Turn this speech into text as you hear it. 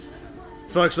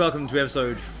Folks, welcome to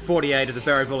episode 48 of the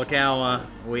Barry Bullock Hour.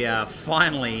 We are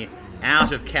finally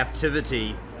out of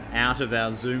captivity, out of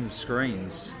our Zoom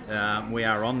screens. We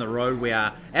are on the road. We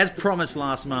are, as promised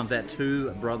last month, at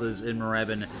Two Brothers in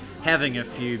Moorabbin, having a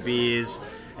few beers.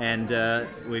 And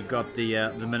we've got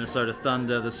the Minnesota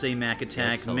Thunder, the C-Mac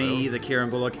Attack, me, the Kieran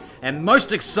Bullock, and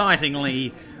most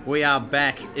excitingly, we are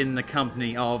back in the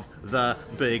company of the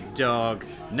big dog.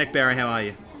 Nick Barry, how are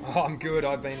you? Oh, I'm good.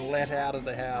 I've been let out of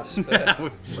the house. Let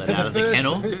out of the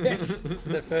kennel? Yes,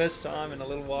 the first time in a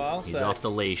little while. He's off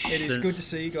the leash. It is good to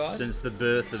see you guys. Since the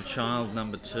birth of child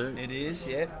number 2. It is,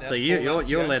 yeah. So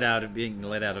you're let out of being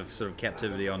let out of sort of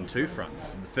captivity on two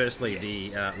fronts. Firstly, the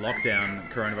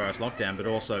coronavirus lockdown, but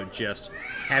also just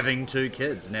having 2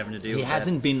 kids and having to deal with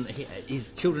that.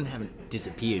 His children haven't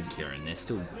disappeared, Kieran. They're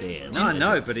still there. No, I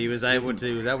know, but he was able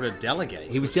to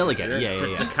delegate. He was delegated, yeah.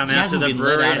 To come out to the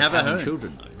brewery and have a home.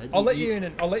 Children, though. I'll let you in.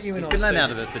 He's been let out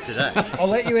of it for today. I'll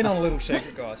let you in on a little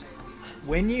secret, guys.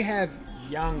 When you have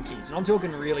young kids, and I'm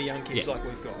talking really young kids like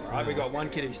we've got, right? We've got one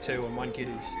kid who's 2 and one kid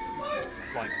who's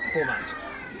like 4 months.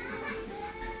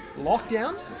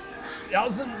 Lockdown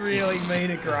doesn't really mean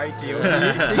a great deal to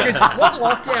you because what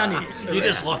lockdown is? You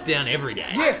just lock down every day.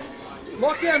 Yeah,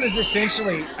 lockdown is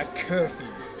essentially a curfew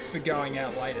for going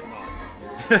out late at night.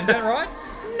 Is that right?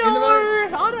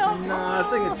 I don't know. I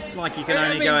think it's like you can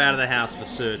only go out of the house for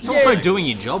certain. It's also doing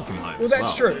your job from home. Well,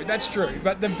 that's true. That's true.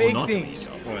 But the big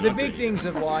things,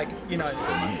 of like, you know.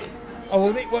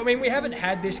 Oh, well, I mean, we haven't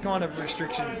had this kind of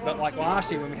restriction, but like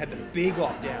last year when we had the big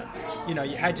lockdown, you know,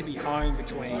 you had to be home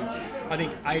between, I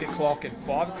think, 8 o'clock and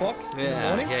 5 o'clock in the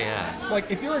morning. Yeah.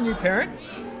 Like, if you're a new parent,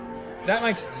 that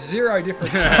makes zero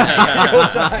difference in your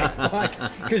day,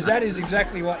 because that is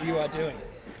exactly what you are doing.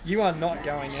 You are not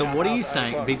going out. So what are you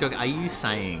saying, Big Dog? Are you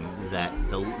saying that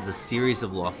the series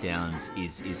of lockdowns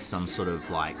is some sort of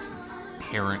like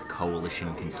parent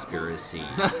coalition conspiracy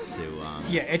to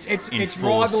yeah, it's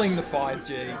rivaling the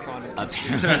 5G kind of a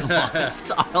parent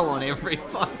lifestyle on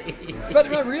everybody? But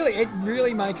no, really, it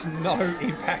really makes no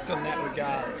impact on that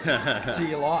regard to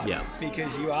your life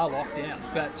because you are locked down.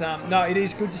 But no, it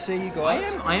is good to see you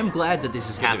guys. I am glad that this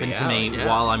has happened to me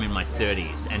while I'm in my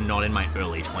 30s and not in my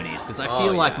early 20s because I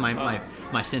feel like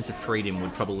my sense of freedom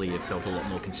would probably have felt a lot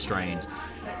more constrained,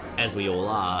 as we all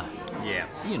are. Yeah.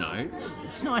 You know,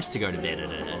 it's nice to go to bed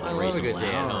at a reasonable hour. I love a good day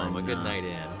at home, a good night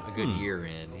in, a good year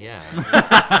in. Yeah.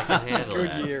 I can handle good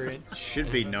that. year in.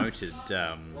 Should be noted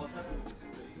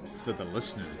for the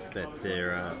listeners that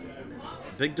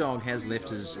Big Dog has left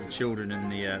his children in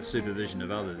the supervision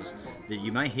of others. That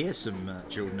you may hear some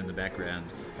children in the background.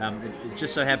 It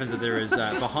just so happens that there is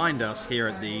behind us here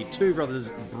at the Two Brothers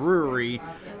Brewery,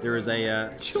 there is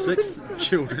a sixth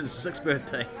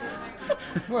birthday.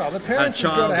 Well, the parents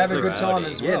have got to have a good time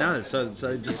as well. Yeah, no. So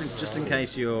just in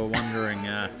case you're wondering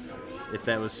if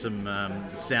that was some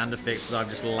sound effects that I've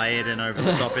just layered in over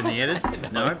the top in the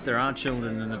edit, no, there are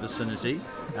children in the vicinity.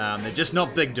 They're just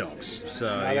not Big Dogs. So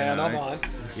no, they're not mine.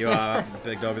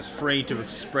 Big Dog is free to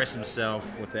express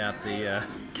himself without the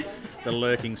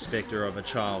lurking spectre of a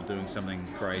child doing something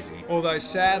crazy. Although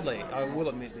sadly, I will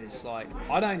admit this, like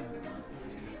I don't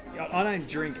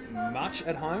drink much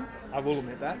at home. I will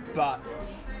admit that, but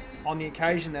on the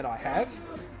occasion that I have,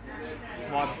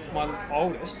 my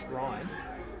oldest, Ryan,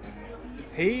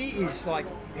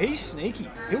 he's sneaky.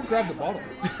 He'll grab the bottle.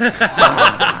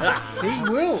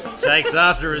 He will. Takes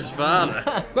after his father.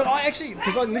 But because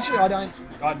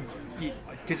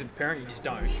as a parent you just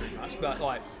don't drink much,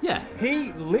 but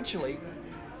he literally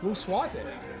will swipe it.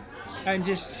 And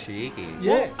just cheeky.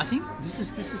 Yeah. Well, I think this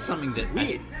is something that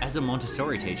as a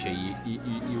Montessori teacher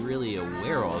you're really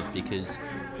aware of, because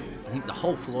I think the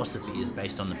whole philosophy is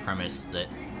based on the premise that,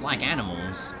 like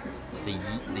animals,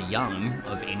 the young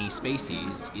of any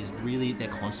species is really, they're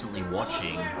constantly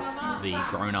watching the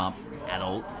grown-up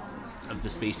adult of the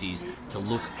species to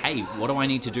look, hey, what do I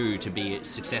need to do to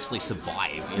successfully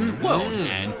survive in the world?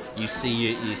 And you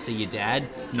see your dad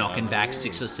knocking back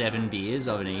 6 or 7 beers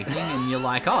of an evening, and you're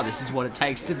like, oh, this is what it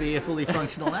takes to be a fully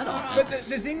functional adult. But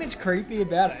the thing that's creepy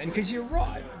about it, and because you're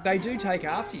right, they do take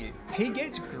after you. He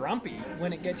gets grumpy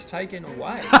when it gets taken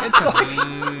away. It's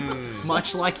like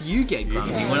much like you get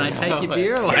grumpy when I take your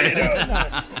beer away.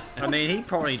 I mean, he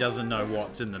probably doesn't know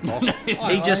what's in the bottle.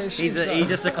 He just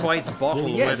equates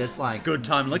bottle with like good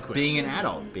time liquids. Being an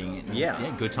adult,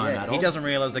 good time adult. He doesn't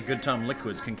realise that good time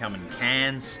liquids can come in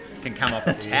cans, can come off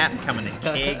a tap, come in a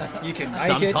keg. You can make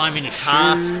sometime in a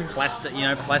cask, plastic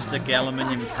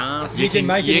aluminium cask. You can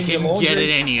make it in your laundry. Get it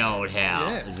any old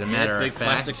how. As a matter of big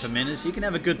fact, plastic fermenters. You can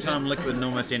have a good time liquid in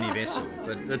almost any vessel,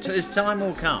 but his time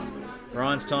will come.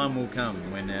 Ryan's time will come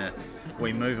when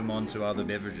we move them on to other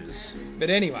beverages. But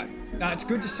anyway, it's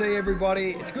good to see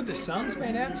everybody. It's good the sun's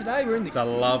been out today. It's a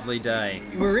lovely day.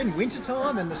 We're in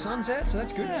wintertime and the sun's out, so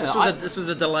that's good. This was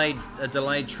a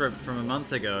delayed trip from a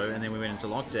month ago, and then we went into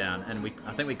lockdown. And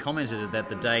I think we commented that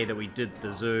the day that we did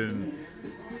the Zoom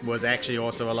was actually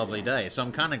also a lovely day. So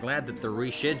I'm kind of glad that the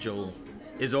reschedule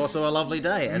is also a lovely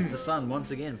day as the sun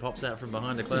once again pops out from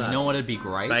behind a cloud. You know what would be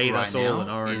great Bathe right us all now in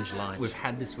orange is light. we've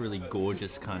had this really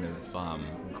gorgeous kind of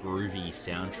groovy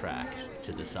soundtrack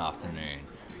to this afternoon.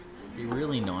 It'd be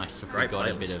really nice if Great we got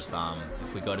playlist.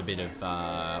 a bit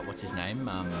of what's his name?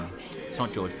 It's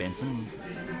not George Benson,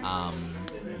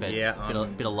 but Yeah,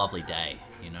 bit of lovely day,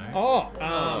 you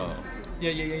know.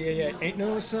 Yeah. Ain't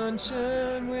no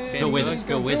sunshine when Go with us.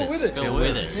 Go with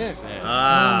us.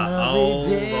 Yeah. Old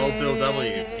Bill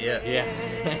W.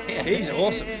 Yeah. He's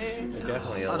awesome.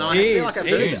 Definitely. Oh, no, I He feel is- like I've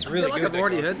he heard, is really I've good,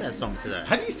 already that guy. heard that song today.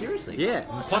 Have you seriously? Yeah,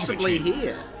 possibly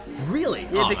here. Really?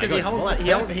 Yeah, Oh my because God. he holds Well,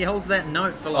 that, he holds that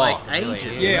note for like really?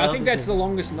 ages. Yeah, I think that's the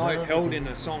longest note held in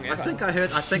a song I ever. think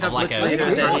I've Like literally a-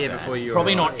 heard that here before you.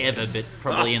 Probably arrived. not ever, but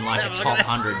probably in like a top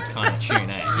 100 kind of tune.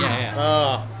 Yeah.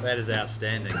 Oh, that is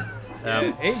outstanding.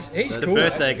 He's The cool.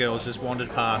 birthday girls just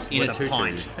wandered past In with a a tutu.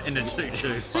 pint in a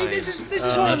tutu. See, this is what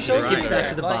I'm that's talking great. Skip about. back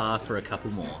to the Like, bar for a couple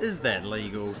more. Is that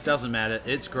legal? Doesn't matter.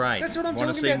 It's great. That's what I'm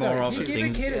Want to talking see about. more though. of You it? give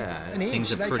Things- a kid yeah, an inch,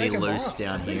 things are they pretty take a loose mile.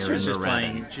 down I think here in she's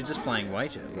Moorabbin. just playing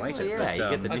waiter. Yeah, you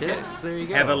get the tips. There you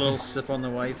go. Have a little sip on the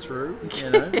way through. You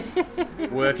know,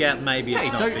 work out maybe it's Okay,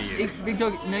 not so for you. Big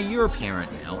Dog, now you're a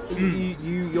parent now.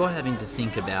 You're having to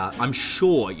think about. I'm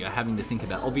sure you're having to think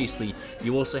about. Obviously,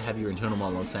 you also have your internal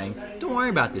monologue saying, "Don't worry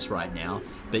about this right now,"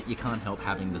 but you can't help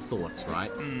having the thoughts,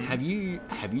 right? Have you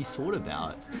thought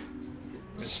about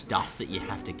stuff that you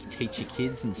have to teach your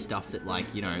kids and stuff that, like,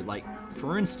 you know, like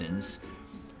for instance,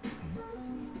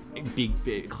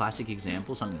 big classic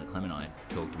example, something that Clem and I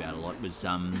talked about a lot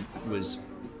was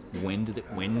when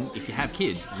if you have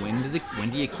kids, when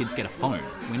do your kids get a phone?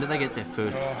 When do they get their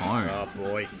first phone? Oh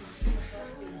boy,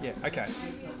 Yeah, okay.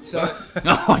 So,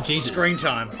 Oh Jesus! screen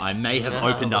time. I may have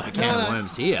opened up a can of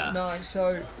worms here. no,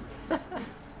 so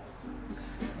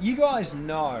you guys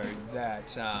know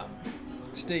that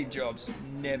Steve Jobs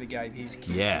never gave his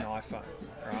kids Yeah. an iPhone,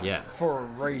 right? Yeah. For a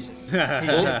reason. He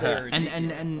said they're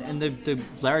addicted. And the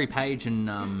Larry Page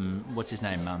and what's his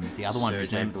name? The other one whose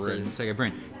Sergey name Brin. Sergey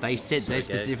Brin. They said they Sergey.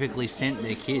 specifically sent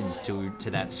their kids to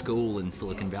that school in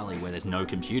Silicon Valley where there's no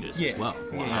computers as Yeah. well.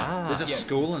 Yeah. There's a Yeah.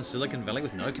 school in Silicon Valley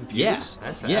with no Yeah. computers.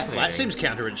 That's Yeah. fascinating. That seems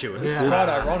counterintuitive. It's quite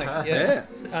ironic,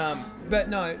 yeah. But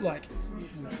no, like,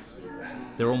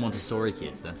 They're all Montessori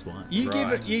kids. That's why. you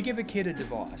Right. give a kid a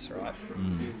device, right?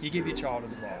 You give your child a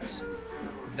device.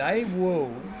 They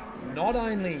will not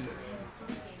only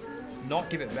not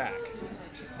give it back,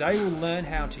 they will learn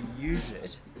how to use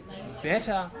it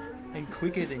better and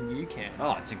quicker than you can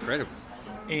Oh, it's incredible.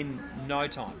 in no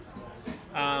time.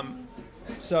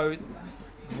 So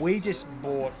we just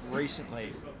bought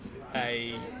recently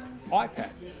a iPad.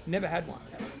 Never had one.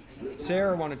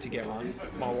 Sarah wanted to get one,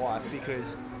 my wife,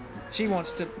 because she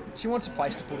wants a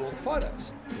place to put all the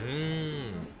photos.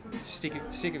 Sick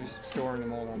of storing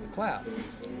them all on the cloud.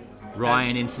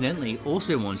 Ryan, incidentally,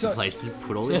 also wants a So- place to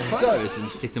put all his So- photos and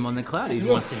stick them on the cloud. He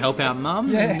Look- wants to help out Mum.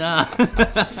 Yeah. Nah.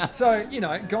 So, you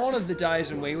know, gone are the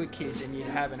days when we were kids and you'd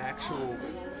have an actual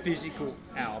physical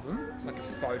album, like a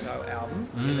photo album,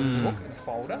 in a book and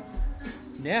folder.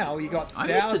 Now you got I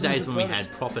miss thousands the days of when we photos.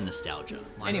 had proper nostalgia.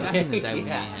 Like Anyway. back in the day when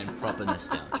Yeah. we had proper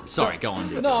nostalgia. Sorry, go on,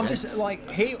 Big No, Dog, I'm yeah? just like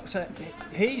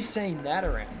he's seen that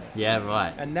around there, Yeah,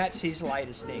 right. and that's his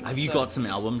latest thing. Have you So- got some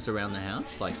albums around the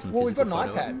house, like some? Well, we've got physical an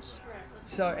photo iPad. albums?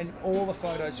 So, and all the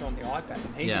photos are on the iPad,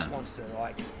 and he Yeah. just wants to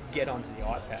like get onto the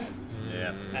iPad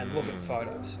Yeah. and look at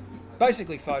photos.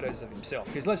 Basically, photos of himself.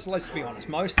 Because let's be honest,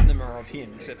 most of them are of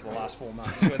him, except for the last 4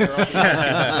 months. Where they're of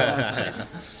him.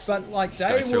 But like Just they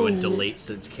go through will, and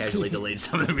delete, casually delete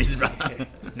some of them. Is right.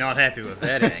 Not happy with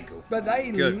that ankle. But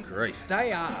they Good grief.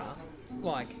 They are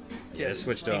like just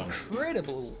switched on.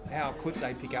 incredible how quick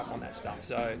they pick up on that stuff.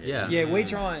 So Yeah. we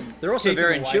try and They're also keep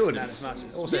very them away from intuitive. that as much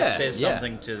as Also Yeah, says yeah.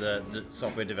 something to the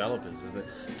software developers is that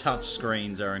touch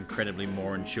screens are incredibly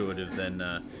more intuitive than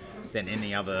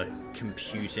any other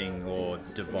computing or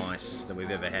device that we've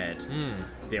ever had.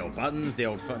 The old buttons, the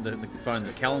phones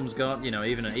that Callum's got, you know,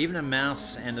 even a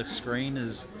mouse and a screen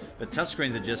is. But touch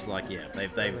screens are just like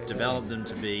they've developed them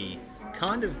to be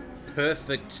kind of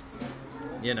perfect.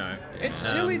 You know, It's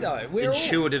silly though. We're all-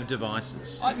 intuitive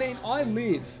devices. I mean, I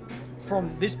live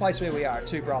from this place where we are at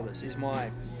Two Brothers is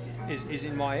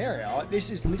in my area. This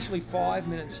is literally 5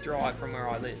 minutes drive from where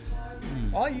I live.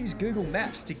 I use Google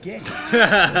Maps to get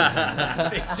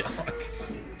here.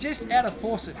 Just out of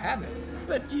force of habit.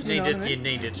 But you know what I mean? you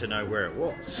needed to know where it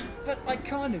was. But I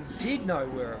kind of did know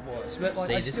where it was. But like,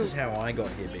 See, I this still, is how I got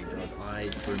here, Big Dog. I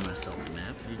drew myself a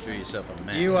map. You drew yourself a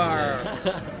map. you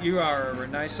are a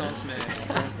Renaissance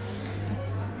man.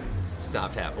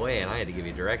 Stopped halfway, and I had to give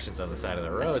you directions on the side of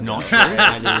the road. It's not true.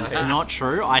 That is not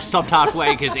true. I stopped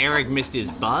halfway because Eric missed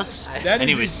his bus, and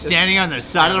he is was standing on the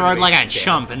side of the road like a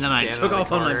chump, and then I Stand took on the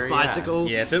off on corner, my bicycle.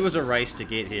 Yeah, if it was a race to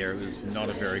get here, it was not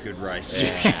a very good race.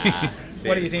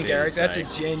 What do you think, Fair to Eric? That's say. a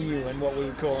genuine, what we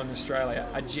would call in Australia,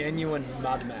 a genuine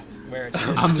mud map, where it's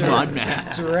just A mud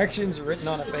map. directions written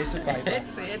on a piece of paper.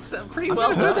 It's pretty I've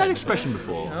well never heard done. that expression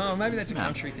before. Oh, maybe that's a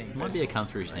country thing. Might be a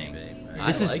country thing. I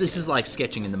This like is like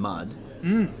sketching in the mud.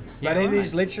 But it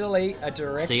is literally a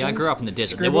direction. See, I grew up in the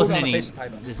desert. There scribbled wasn't on a any. piece of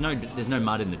paper. There's no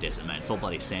mud in the desert, man. It's all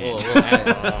bloody sand. We'll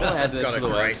add this Got to a the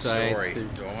great website. story.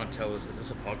 Do I want to tell us? Is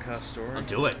this a podcast story? I'll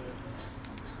do it.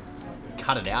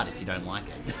 Cut it out if you don't like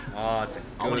it. Oh, it's a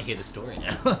I want to good- hear the story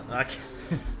now. Okay.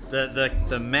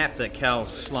 The map that Cal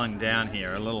slung down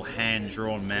here, a little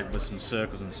hand-drawn map with some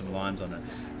circles and some lines on it,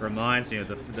 reminds me of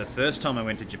the first time I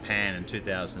went to Japan in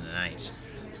 2008.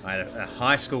 I had a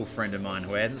high school friend of mine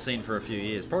who I hadn't seen for a few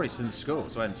years, probably since school,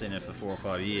 so I hadn't seen her for 4 or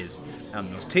 5 years.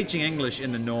 Was teaching English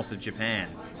in the north of Japan.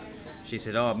 She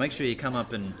said, "Oh, make sure you come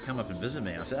up and visit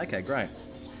me." I said, "Okay, great."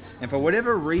 And for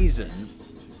whatever reason,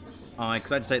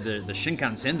 because I had to take the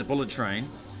Shinkansen, the bullet train,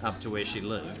 up to where she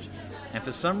lived. And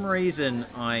for some reason,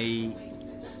 I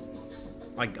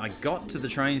got to the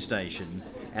train station,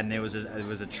 and there was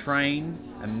a train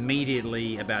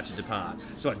immediately about to depart.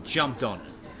 So I jumped on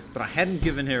it, but I hadn't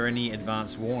given her any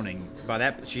advance warning. By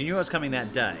that, she knew I was coming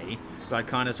that day, but I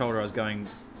kind of told her I was going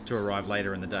to arrive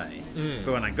later in the day.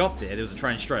 But when I got there was a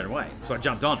train straight away, so I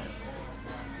jumped on it,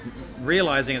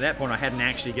 realizing at that point I hadn't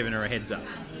actually given her a heads up.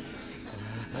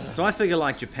 So I figure,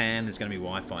 like Japan, there's going to be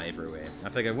Wi-Fi everywhere. I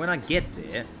figure when I get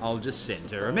there, I'll just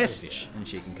send her a message, and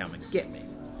she can come and get me.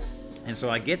 And so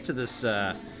I get to this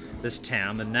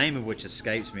town, the name of which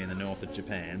escapes me, in the north of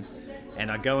Japan,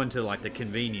 and I go into like the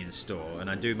convenience store, and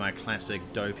I do my classic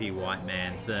dopey white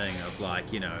man thing of like,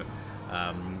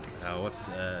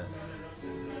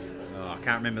 I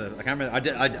can't remember.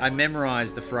 I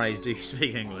memorized the phrase, "Do you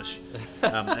speak English?"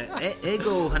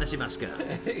 Ego hanashimasu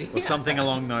ka? Or something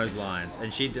along those lines.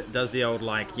 And she does the old,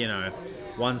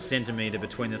 1 centimeter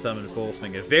between the thumb and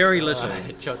forefinger, very little.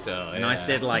 Choto, And I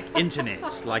said, like,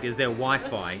 internet, like, is there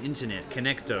Wi-Fi, internet,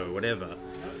 connecto, whatever.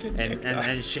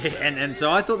 And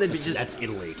so I thought there'd be just That's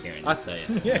Italy, Kieran. I- Say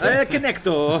it.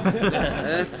 connector,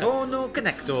 phono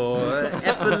connector,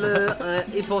 Apple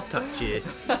iPod Touch.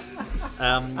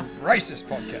 Racist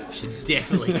podcast. Should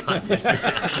definitely cut this out.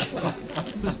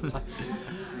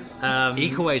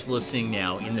 Equaway's listening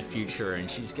now in the future, and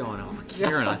she's going, "Oh,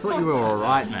 Kieran, I thought you were all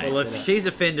right, mate." Well, if she's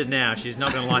offended now, she's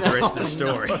not going to like the rest of the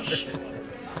story.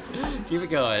 Keep it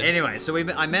going. Anyway, so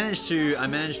I managed to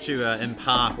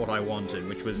impart what I wanted,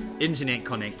 which was internet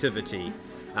connectivity,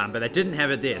 but they didn't have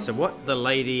it there. So what the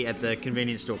lady at the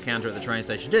convenience store counter at the train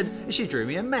station did is she drew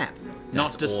me a map.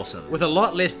 That's Not just awesome. with a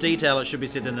lot less detail, it should be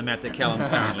said, than the map that Callum's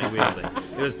currently wielding.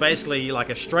 It was basically like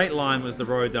a straight line was the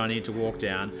road that I needed to walk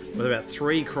down, with about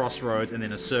 3 crossroads and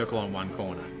then a circle on one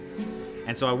corner.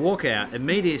 And so I walk out,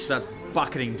 immediately starts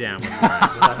bucketing down with rain.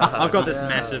 I've got this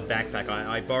massive backpack.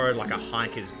 I borrowed like a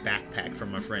hiker's backpack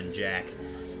from my friend Jack,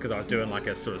 because I was doing like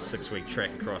a sort of 6-week trek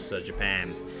across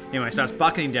Japan. Anyway, it starts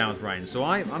bucketing down with rain. So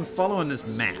I'm following this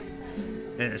map,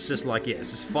 and it's just like,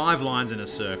 it's just 5 lines in a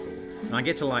circle. And I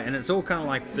get to and it's all kind of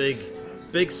like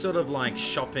big sort of like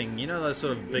shopping, those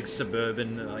sort of big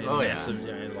suburban, massive,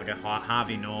 like a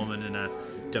Harvey Norman and a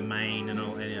Domain and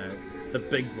all, the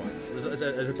big ones.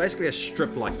 It's basically a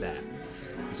strip like that.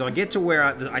 So I get to where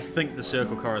I think the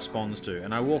circle corresponds to,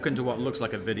 and I walk into what looks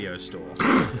like a video store,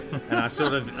 and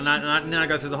then I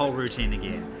go through the whole routine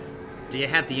again. Do you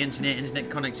have the internet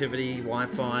connectivity,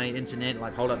 Wi-Fi, internet?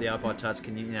 Like, hold up the iPod Touch,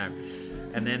 can you,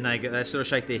 And then they sort of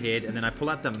shake their head, and then I pull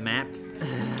out the map,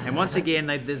 and once again,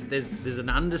 there's an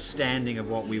understanding of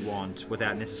what we want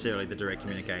without necessarily the direct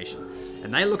communication.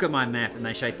 And they look at my map and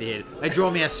they shake their head. They draw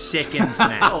me a second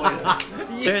map.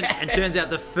 And turns out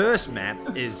the first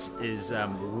map is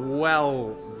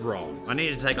well wrong. I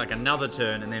needed to take like another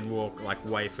turn and then walk like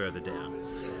way further down.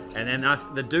 And then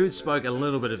the dude spoke a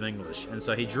little bit of English, and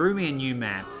so he drew me a new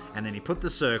map, and then he put the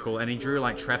circle, and he drew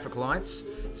like traffic lights,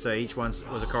 so each one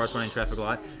was a corresponding traffic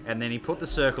light, and then he put the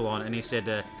circle on, and he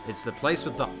said, it's the place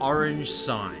with the orange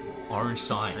sign. Orange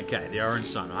sign. Okay, the orange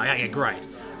sign. Okay, great.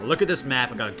 I look at this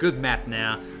map, I've got a good map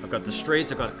now, I've got the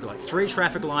streets, I've got like 3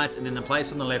 traffic lights, and then the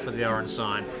place on the left with the orange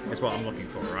sign is what I'm looking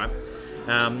for, right?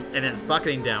 And then it's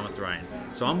bucketing down with rain.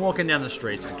 So I'm walking down the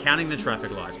streets, I'm counting the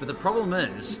traffic lights, but the problem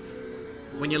is,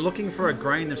 when you're looking for a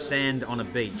grain of sand on a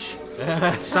beach,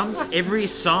 every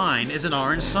sign is an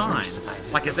orange sign.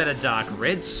 Like, is that a dark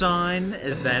red sign?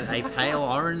 Is that a pale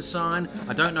orange sign?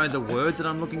 I don't know the word that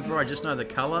I'm looking for. I just know the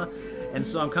color. And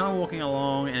so I'm kind of walking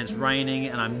along, and it's raining,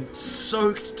 and I'm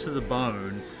soaked to the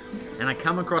bone. And I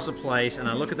come across a place, and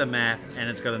I look at the map, and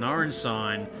it's got an orange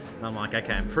sign. And I'm like,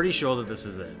 okay, I'm pretty sure that this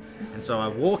is it. And so I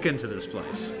walk into this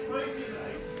place.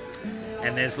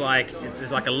 And there's like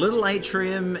a little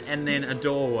atrium and then a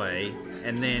doorway,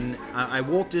 and then I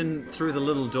walked in through the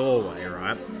little doorway,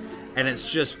 right? And it's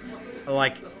just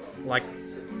like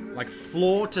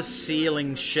floor to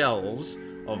ceiling shelves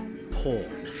of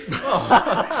porn.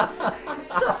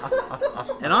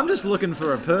 And I'm just looking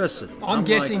for a person. I'm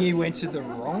guessing you went to the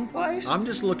wrong place? I'm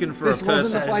just looking for a person. This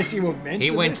wasn't the place you were meant to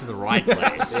He went to the right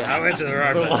place. I went to the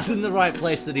right But it place. wasn't the right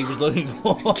place that he was looking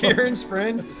for. Kieran's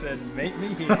friend said, meet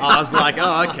me here. I was like,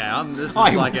 oh, okay. This is He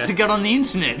like wants to get on the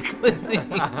internet.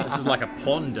 this is like a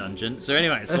porn dungeon. So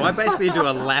anyway, so I basically do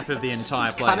a lap of the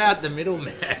entire place. Cut out the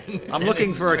middleman. I'm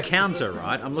looking for a counter,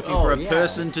 right? I'm looking for a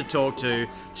person to talk to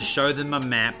show them a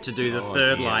map, to do the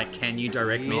third dear. like, can you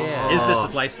direct me? Yeah. Is this the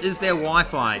place? Is there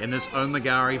Wi-Fi in this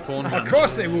Omagari porn dungeon? Of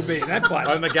course there will be in that place.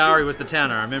 Omagari was the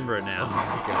town, I remember it now.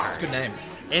 That's a good name.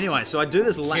 Anyway, so I do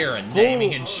this lap, Kieran,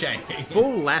 naming and shaming.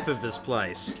 full lap of this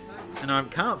place, and I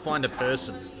can't find a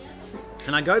person.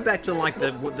 And I go back to like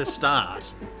the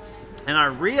start, and I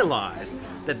realise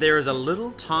that there is a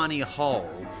little tiny hole,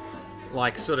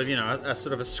 like sort of, a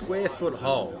sort of a square foot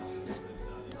hole,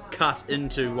 cut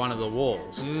into one of the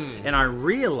walls. And I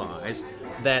realise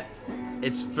that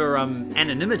it's for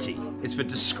anonymity. It's for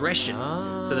discretion.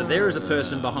 So that there is a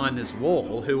person behind this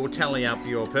wall who will tally up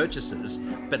your purchases,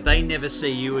 but they never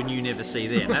see you and you never see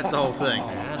them. That's the whole thing,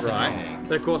 right?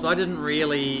 But of course, I didn't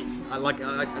really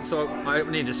so I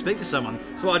needed to speak to someone.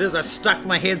 So what I did is I stuck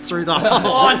my head through the hole.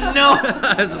 Oh no!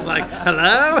 I was just like,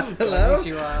 hello.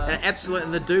 And absolutely,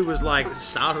 and the dude was like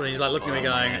startled. And he's like looking at me,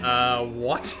 going,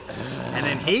 what? And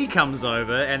then he comes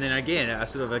over, and then again, a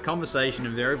sort of a conversation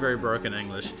in very, very broken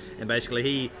English. And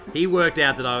basically, he worked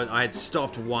out that I had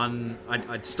stopped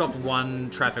I'd stopped one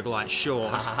traffic light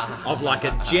short of like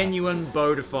a genuine,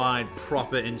 bona fide,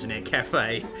 proper internet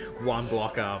cafe, one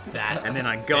block up. And then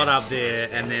I got up there,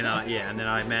 and then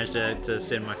I managed to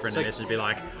send my friend a message, be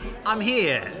like, I'm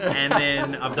here. And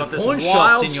then I've got this Porn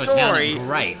wild shops in your story. town are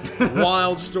great.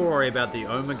 Wild story about the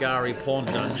Omagari porn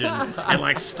dungeon, and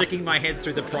like sticking my head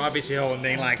through the privacy hole and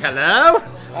being like, hello?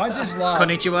 I just love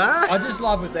Konnichiwa? I just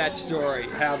love with that story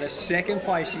how the second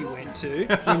place you went to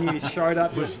when you showed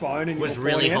up your phone and you Was were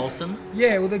really pointing it, wholesome.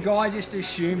 Yeah, well the guy just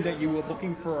assumed that you were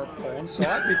looking for a porn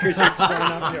site because you'd thrown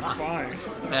up your phone.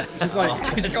 It's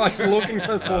like this guy's looking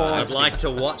for porn. I'd like to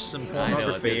watch some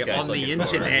pornography this guy's on the looking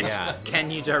for. internet. Yeah.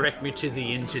 Can you direct me to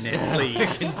the internet,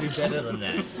 please? Do better than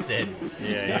that, Sid.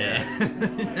 Yeah.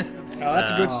 Oh,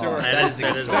 that's a good story. That is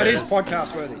That is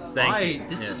podcast worthy. Thank you.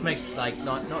 This just makes like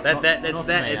not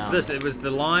It's this. It was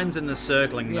the lines and the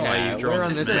circling, the way you've drawn. where on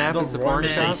Just this the- map is the porn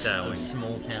romance shop? of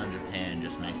small town Japan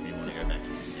just makes me want to go back to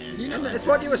Japan. And it's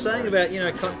what you were saying about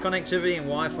connectivity and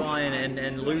Wi-Fi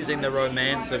and losing the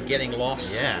romance of getting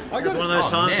lost. Yeah. It was one of those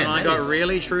times when I got that is-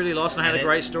 really truly lost, and I had a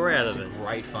great story out It's of a it.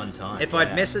 great fun time. If I'd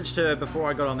messaged her before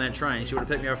I got on that train, she would have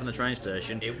picked me up from the train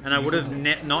station, and I would have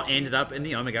not ended up in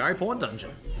the Omagari porn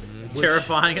dungeon,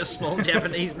 terrifying a small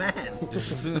Japanese man.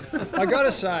 I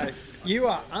gotta say, you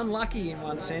are unlucky in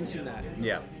one sense in that.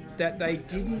 Yeah. That they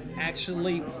didn't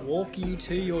actually walk you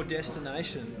to your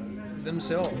destination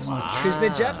themselves. Because the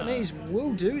Japanese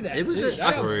will do that. It was too. a- They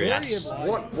are True, very that's-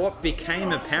 obliging. What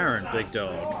became apparent, Big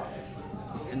Dog,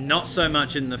 not so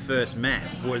much in the first map,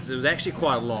 was it was actually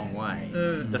quite a long way.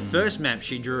 The first map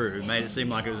she drew made it seem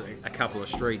like it was a couple of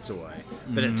streets away,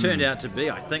 but it turned out to be,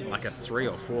 I think, like a 3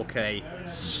 or 4K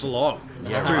slog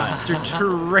through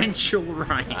torrential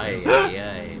rain.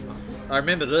 I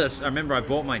remember this. I remember I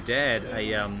bought my dad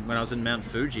when I was in Mount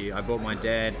Fuji. I bought my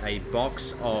dad a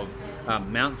box of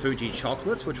Mount Fuji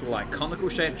chocolates, which were like conical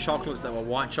shaped chocolates that were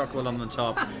white chocolate on the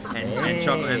top and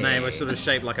chocolate, and they were sort of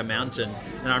shaped like a mountain.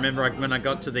 And I remember when I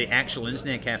got to the actual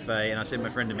internet cafe and I sent my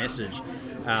friend a message,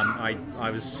 I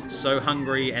was so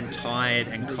hungry and tired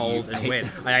and cold and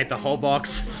wet. I ate the whole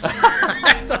box.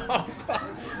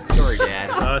 Sorry, Dad.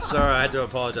 Oh, sorry, I had to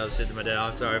apologise. I said to my dad,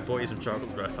 I'm sorry, I bought you some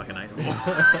chocolates, but I fucking ate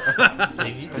them. So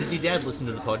does your dad listen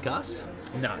to the podcast?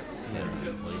 No. No,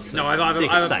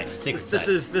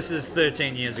 This is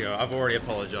 13 years ago. I've already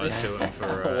apologised to him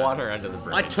for... Water under the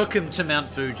bridge. I took him to Mount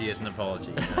Fuji as an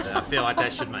apology. I feel like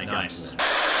that should make Nice. up.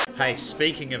 Hey,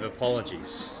 speaking of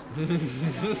apologies,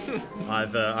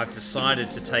 I've decided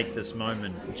to take this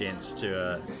moment, gents,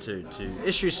 to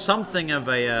issue something of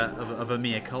a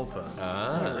mea culpa.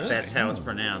 Really? That's how it's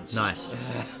pronounced. Nice.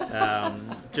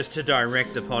 Just to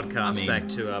direct the podcast back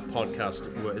to our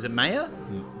podcast. Is it mea?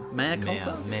 Mea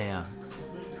culpa? Mea.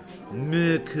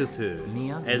 Mea culpa,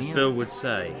 Mea? as Mea? Bill would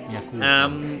say. Mea culpa.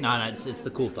 No, it's the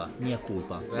culpa. Mea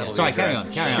culpa. That'll be Sorry, carry on.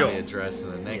 addressed- Carry that'll on. be addressed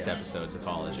in the next episode's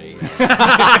apology.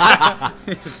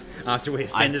 After we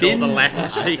offended been- all the Latin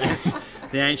speakers,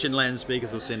 the ancient Latin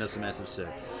speakers will send us a massive sir.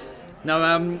 No,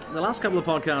 the last couple of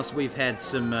podcasts we've had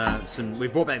some.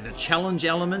 We've brought back the challenge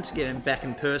element, getting back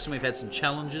in person. We've had some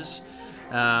challenges,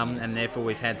 and therefore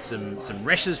we've had some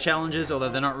Reshes challenges. Although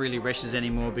they're not really Reshes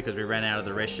anymore because we ran out of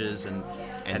the Reshes, and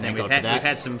then thank we've God had for that. we've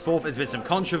had some forfeits. There's been some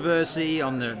controversy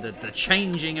on the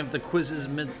changing of the quizzes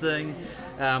mid thing.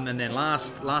 And then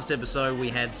last episode we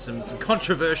had some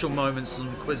controversial moments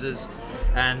on quizzes,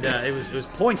 and it was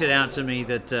pointed out to me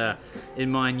that in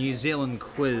my New Zealand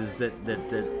quiz that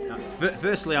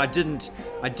firstly I didn't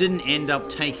end up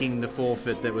taking the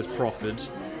forfeit that was proffered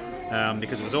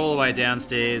because it was all the way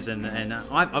downstairs, and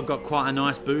I've got quite a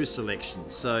nice booze selection,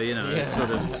 so it's sort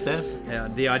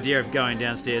of the idea of going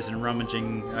downstairs and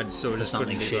rummaging I just sort of just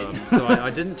couldn't something be shit. bothered. So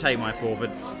I didn't take my forfeit,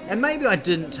 and maybe I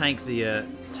didn't take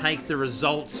the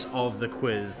results of the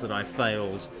quiz that I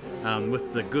failed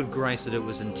with the good grace that it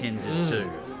was intended to.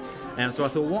 And so I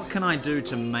thought, what can I do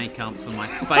to make up for my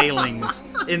failings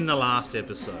in the last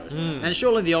episode? And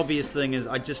surely the obvious thing is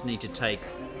I just need to take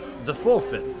the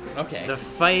forfeit. Okay. The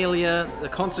failure, the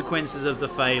consequences of the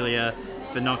failure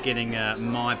for not getting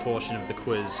my portion of the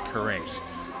quiz correct.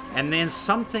 And then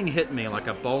something hit me like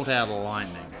a bolt out of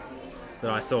lightning that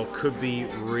I thought could be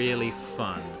really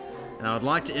fun. And I would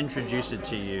like to introduce it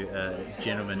to you,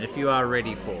 gentlemen, if you are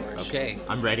ready for it. Okay.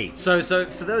 I'm ready. So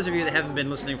for those of you that haven't been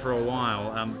listening for a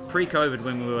while, pre-COVID,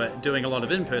 when we were doing a lot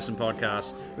of in-person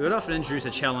podcasts, we would often introduce a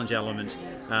challenge element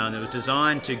that was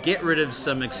designed to get rid of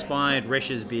some expired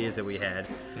Reshes beers that we had.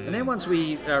 And then once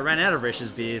we ran out of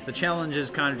Reshes beers, the challenges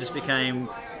kind of just became...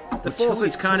 The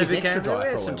forfeits kind of Tui's became... extra dry we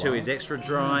had for a some while. Tui's extra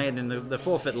dry, and then the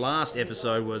forfeit last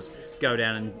episode was go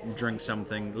down and drink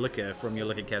something, liquor from your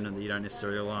liquor cabinet that you don't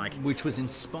necessarily like. Which was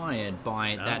inspired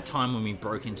by that time when we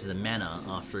broke into the manor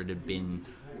after it had been...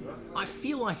 I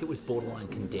feel like it was borderline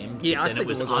condemned, Yeah, but I then think it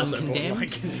was also borderline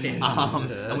uncondemned.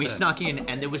 condemned. And we snuck in,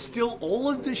 and there was still all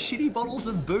of the shitty bottles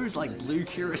of booze, like Blue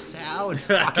Curacao and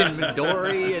fucking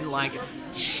Midori and like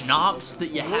schnapps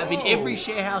that you have in every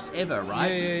share house ever, right?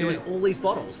 Yeah. There was all these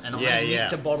bottles, and I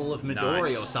nicked a bottle of Midori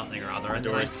Nice. or something or other. And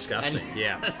Midori's then disgusting,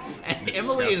 yeah. And It's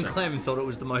Emily and disgusting. Clem thought it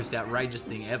was the most outrageous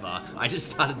thing ever. I just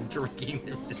started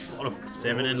drinking this bottle. It's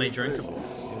evidently drinkable.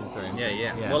 It was very Yeah.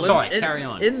 Yeah. Well, Sorry, carry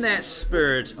on. In that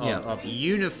spirit of, Yeah. of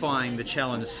unifying the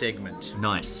challenge segment,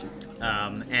 Nice.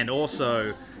 and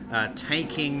also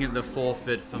taking the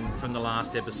forfeit from the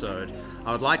last episode,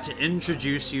 I would like to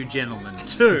introduce you gentlemen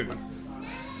to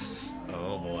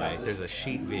Oh boy. There's a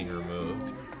sheet being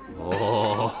removed.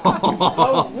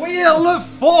 the Wheel of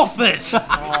Forfeit.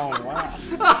 Oh,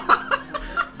 wow.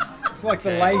 It's like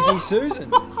the Lazy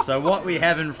Susan. So what we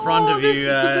have in front of this you,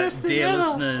 is the best thing dear ever.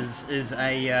 listeners, is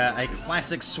a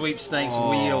classic sweepstakes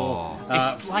wheel.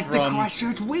 It's like the from-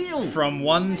 Christchurch wheel. From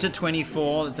 1 to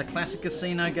 24, it's a classic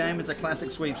casino game. It's a classic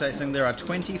sweepstakes thing. There are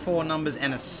 24 numbers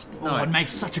and It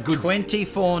makes such a good.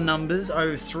 24 numbers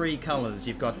over 3 colours.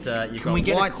 You've got Can we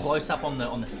get whites. a close up on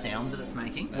the sound that it's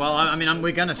making? Well, I mean,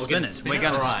 we're going to spin it. We're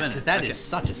going to spin it because that is Okay.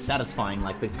 such a satisfying.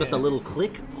 Like it's got the little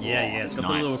click. Yeah, it's got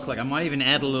nice. the little click. I might even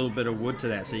add a little bit of wood to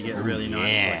that, so you get a really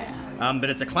nice yeah. click. But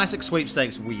it's a classic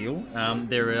sweepstakes wheel.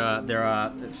 There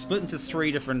are it's split into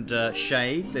 3 different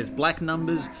shades. There's black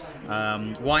numbers,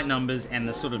 white numbers, and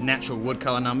the sort of natural wood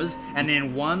color numbers, and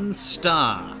then 1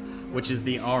 star, which is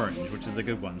the orange, which is the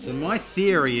good one. So my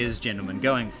theory is, gentlemen,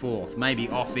 going forth, maybe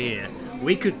off air,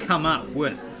 we could come up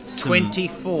with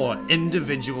 24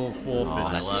 individual forfeits. Oh,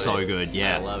 that's love so it. good.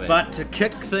 Yeah. I love it. But to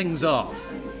kick things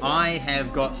off, I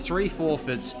have got 3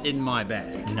 forfeits in my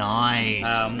bag.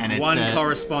 Nice. And it's One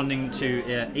corresponding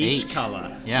to each each.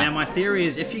 colour. Yeah. Now my theory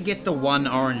is if you get the 1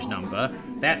 orange number,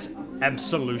 that's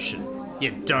absolution. You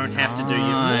don't have to do your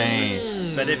Nice.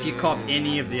 forfeit. But if you cop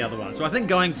any of the other ones. So I think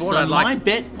going forward So I'd like my to...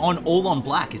 bet on all on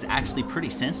black is actually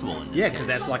pretty sensible in this Yeah, case. because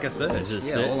that's like a third. It's just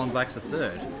Yeah, third. all on black's a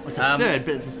third. It's a third,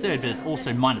 but it's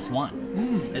also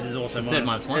 -1. It is also It's a third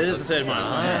minus one, It so is a third it's- minus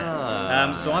one.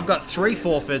 Yeah. So I've got 3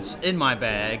 forfeits in my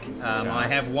bag. I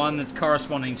have one that's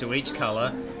corresponding to each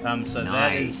color. So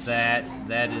that is Nice.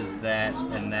 that is that,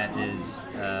 and that is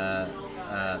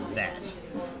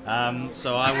that.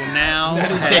 So I will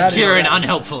now... Said Kieran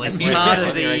unhelpfully. As part of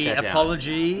Let me the write that down.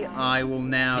 apology, I will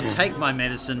now take my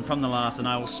medicine from the last and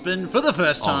I will spin for the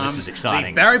first time this is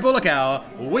exciting. the Barry Bullock Hour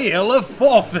Wheel of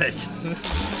Forfeit.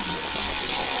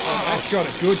 That's got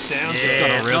a good sound to it.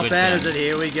 Yeah, it's real not good bad, sound. is it?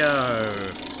 Here we go.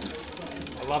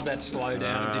 I love that slow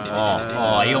down.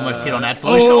 Oh, he almost hit on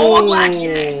Absolution. Oh, Black,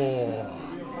 yes!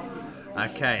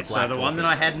 Okay, so black the one forfeit. that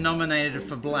I had nominated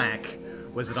for Black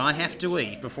was that I have to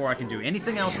eat, before I can do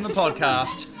anything else in the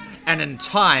podcast, an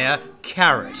entire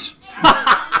carrot.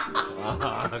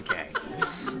 Okay.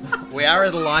 We are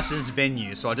at a licensed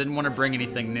venue, so I didn't want to bring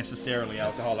anything necessarily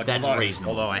alcoholic. That's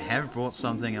reasonable. Although I have brought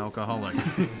something alcoholic.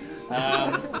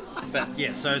 But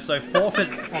yeah, so forfeit.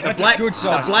 The black, good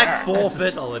size the black carrot. That's a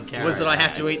forfeit solid carrot, was that I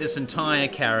have to nice. eat this entire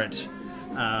carrot.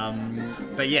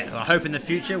 But yeah, I hope in the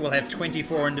future we'll have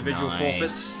 24 individual Nice.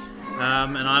 forfeits.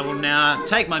 And I will now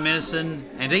take my medicine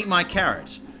and eat my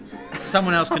carrot.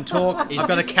 Someone else can talk. I've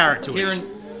got a carrot to eat.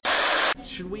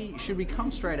 Should we come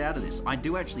straight out of this? I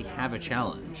do actually have a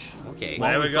challenge. Okay.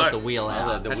 There we We've got go. the wheel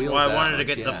out. That's wheel's why I out, wanted to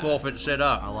get the yeah. forfeit set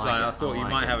up. like So it, I thought I you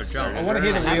like might it. have a So- challenge. I want to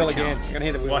hear the Have a wheel again. challenge. I'm gonna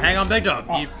hear the wheel. Well, hang on, Big Dog.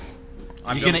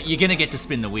 You're gonna get to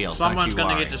spin the wheel. Someone's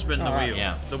going to get to spin the wheel.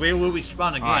 Yeah. The wheel will be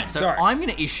spun again. All right, so Sorry. I'm going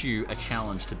to issue a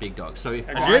challenge to Big Dog. So if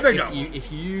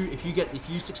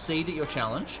you succeed at your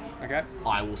challenge, Okay.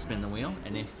 I will spin the wheel,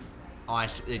 and if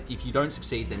you don't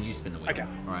succeed, then you spin the wheel. Okay.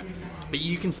 All right. But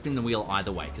you can spin the wheel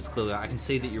either way, because clearly I can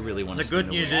see that you really want The to spin good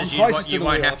the news wheel. is I'm you closest to the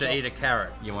won't wheel, have to so- eat a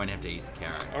carrot. You won't have to eat the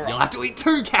carrot. All right. You'll have to eat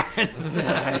 2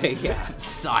 carrots. Yeah.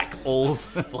 Psych. All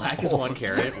Black is 1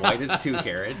 carrot, white is 2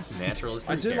 carrots, natural is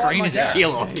 3 do carrots. like green my is a carrot.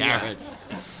 kilo of carrots.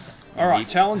 All right,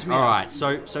 challenge me. All right,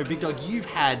 so Big Dog, you've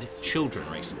had children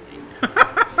recently,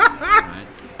 right?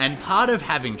 And part of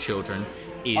having children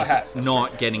is I have, that's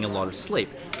not getting a lot of sleep.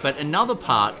 But another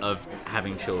part of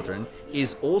having children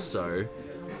is also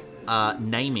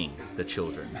naming the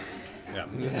children.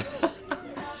 Yeah.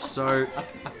 So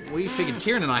we figured,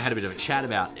 Kieran and I had a bit of a chat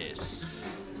about this,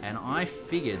 and I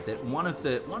figured that one of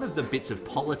the bits of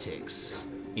politics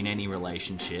in any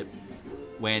relationship,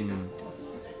 when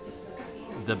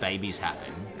the babies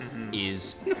happen,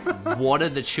 is what do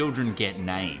the children get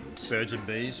named? Birds and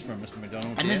bees from Mr.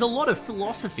 McDonald. And there's a lot of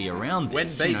philosophy around When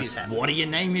this. babies happen. What do you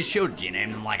name your children? Do you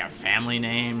name them like a family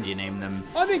name? Do you name them?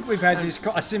 I think we've had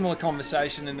a similar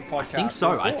conversation in the podcast. I think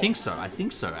so. before. I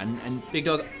think so. And Big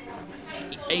Dog,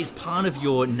 as part of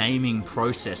your naming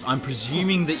process, I'm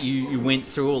presuming that you went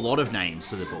through a lot of names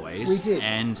to the boys. We did.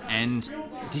 And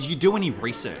did you do any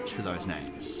research for those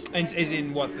names? And as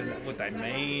in what they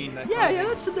mean. That Yeah, kind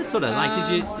yeah. of That's sort of like.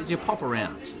 Did you pop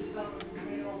around? thing.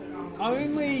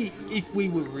 Only if we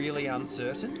were really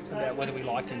uncertain about whether we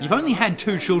liked it. You've only had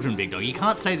 2 children, Big Dog. You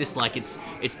can't say this like it's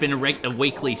been a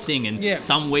weekly thing. And Yeah.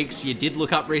 some weeks you did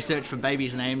look up research for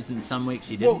babies' names, and some weeks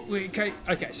you didn't. Well,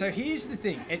 okay. So here's the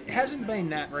thing. It hasn't been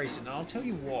that recent. And I'll tell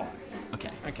you why.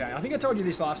 Okay. Okay. I think I told you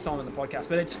this last time on the podcast,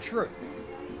 but it's true.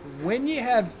 When you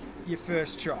have your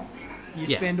first child, you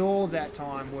Yeah. spend all of that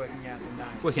time working out the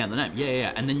names. Working out the name.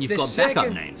 Yeah. And then you've The got backup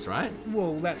second- names, right?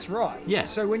 Well, that's right. Yeah.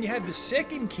 So when you have the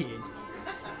second kid,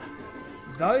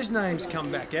 those names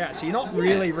come back out. So you're not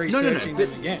really researching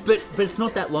them again. But it's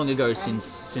not that long ago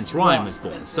since Ryan Right. was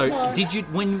born. So Right. did you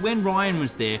when Ryan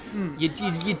was there, you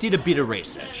did a bit of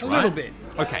research, A right? little bit.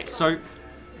 Okay, so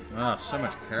Oh, so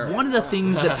much carrot. one of the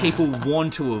things that people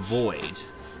want to avoid,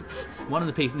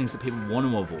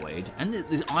 and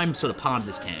I'm sort of part of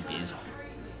this camp, is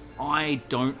I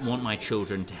don't want my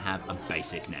children to have a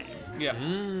basic name. Yeah.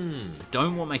 I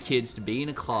don't want my kids to be in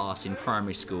a class in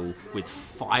primary school with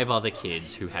 5 other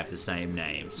kids who have the same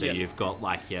name. So Yeah. you've got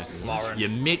like your Lauren. your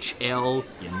Mitch L,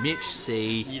 your Mitch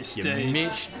C, Your your Steve.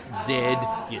 Mitch Z,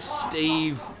 your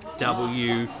Steve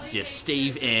W, your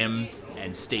Steve M,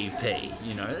 and Steve P.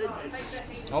 You know, it's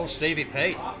Oh, Stevie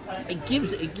P.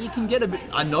 you can get a bit.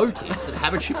 I know kids that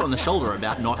have a chip on the shoulder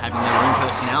about not having their own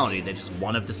personality. They're just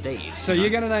one of the Steves. So you're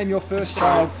going to name your first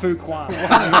child Fu Quan.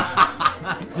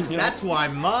 That's why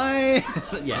my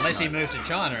yeah. Unless he moves to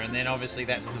China, and then obviously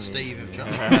that's the Steve of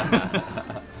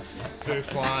China. Fu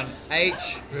Quan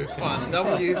H, Fu Quan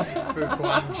W, Fu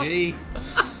Quan G.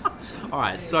 All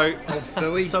right, so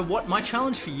Fooey. so what my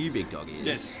challenge for you, Big Dog, is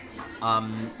Yes.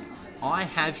 I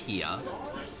have here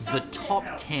the top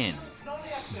 10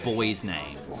 boys'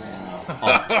 names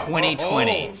of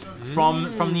 2020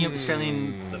 from the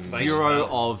Australian face Bureau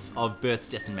fell. of Births,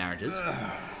 Deaths and Marriages.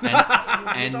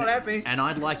 And not happy. And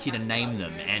I'd like you to name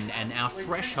them. And our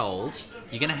threshold,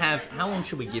 you're going to have, how long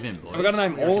should we give him, boys? We're going to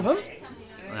name all of them?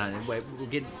 Wait, we'll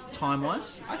get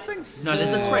time-wise? I think No,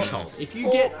 there's a threshold. If you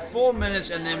get 4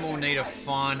 minutes, and then we'll need a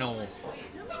final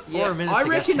 4 minutes I to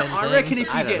guess reckon. 10 I reckon things? if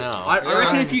you I don't get. know. I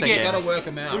reckon if you get. Gotta work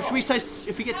 'em out. Well, should we say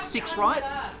if we get 6 right?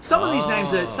 Some of these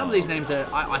names are. Some of these names are.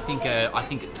 I think. I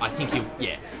think you.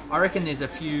 Yeah. I reckon there's a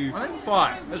few. I think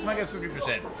 5. Let's make it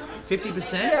 50%.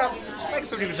 50%. Yeah, let's make it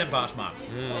 50% pass mark.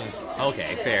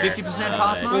 Okay, fair. 50%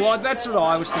 pass mark? Well, that's what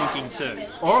I was thinking too.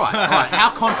 All right. How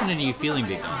confident are you feeling,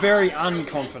 Big Dog? Very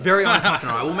unconfident. Very unconfident.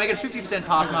 All right, we'll make it a 50%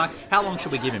 pass mark. How long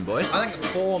should we give him, boys? I think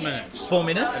 4 minutes. 4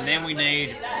 minutes. And then we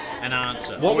need an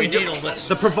answer. What we need do, a list.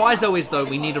 the proviso is though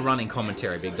we need a running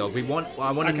commentary, Big Dog.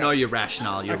 I want to know your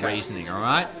rationale, your reasoning. All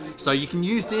right. So you can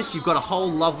use this. You've got a whole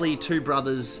lovely Two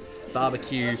Brothers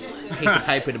barbecue piece of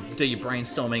paper to do your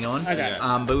brainstorming on. Okay.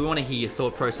 But we want to hear your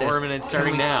thought process. 4 minutes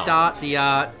starting Can we now. Start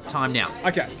the time now.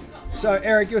 Okay. So,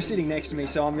 Eric, you're sitting next to me,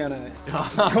 so I'm going to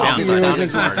talk I'll to be you. the sounding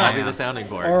as board. a- I'll be the sounding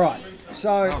board. All right.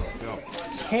 So,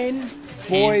 10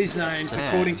 boys' names 10.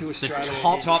 according to The Australia.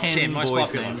 top 10 10 most boys'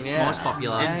 popular. names, Yeah. most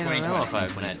popular. I don't know 2020. if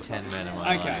I've met 10 men in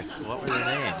my Okay. life. What were their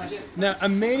names? Now,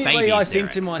 immediately Babies, I think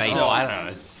Eric. to Babies. myself, Oh, I don't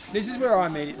know. this is where I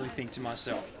immediately think to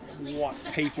myself, what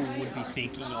people would be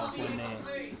thinking of when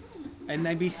they're... And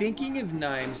they'd be thinking of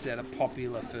names that are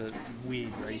popular for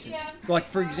weird reasons. Like,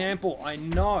 for example, I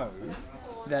know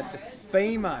that the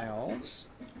females,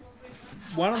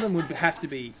 one of them would have to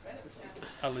be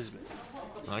Elizabeth.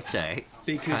 Okay.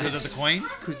 Because Is it the Queen?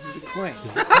 Because of the Queen.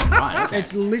 Right. Okay.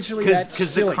 It's literally that Because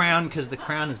silly. the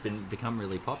crown has become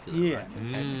really popular. Yeah. Right?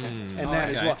 And that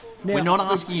is okay. what... Now, We're not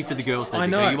asking you for the girls. I That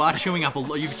know. you are chewing up a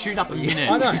lot. You've chewed up a minute.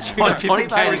 I know. On different 25%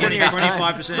 categories. of your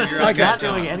time. 25% of your Okay. Not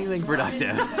doing anything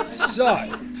productive.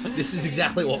 So, This is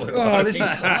exactly what we're. oh, this is...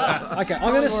 Okay,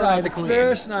 I'm going to say the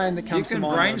first name that You comes to can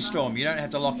mind... brainstorm. You don't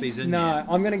have to lock these in. No, yet.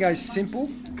 I'm going to go simple.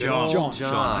 John.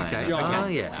 John. Okay. John. Oh,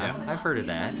 yeah. I've heard of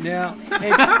that. Now,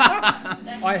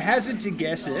 I hazard to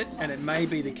guess it, and it may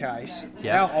be the case.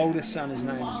 Yeah. Our oldest son's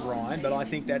name is Ryan, but I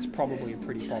think that's probably a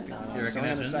pretty popular name. reckon So I'm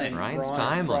going to it's say in there? Ryan's Ryan's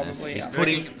timeless. probably He's up.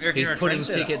 putting. Reckon He's you're a putting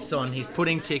trendsetter. tickets on. He's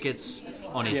putting tickets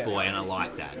on his Yeah. boy, and I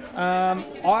like that.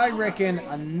 I reckon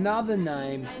another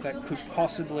name that could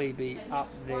possibly be up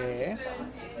there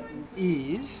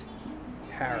is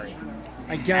Harry.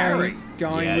 Again, Harry?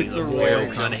 going with the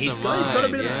royal. kind of. He's Some got a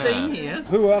bit of a mind, thing here.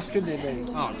 Who else could there be?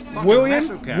 Oh, it's fucking William.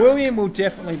 massive character. William will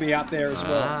definitely be up there as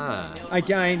well. Ah.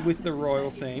 Again, with the royal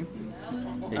theme.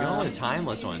 You're going with the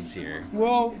timeless ones here.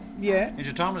 Well, yeah. He's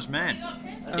a timeless man.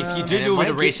 If you And do it a bit might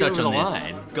of get research you on over this, the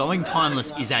line. going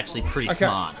timeless is actually pretty Okay,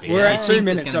 smart. because we're you at think 2 there's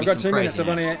minutes. gonna I've be got some 2 minutes. crazy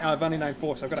I've names. only named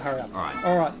 4, so I've got to hurry up. All right.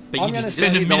 All right. But you I'm did gonna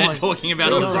spend say- a minute talking about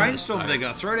Do all a the brainstorm,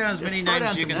 Digger. Throw down as many throw down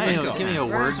names as you some can names. think Just of. give me a Throw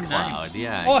down word some cloud. names.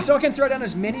 Yeah. Oh, so I can throw down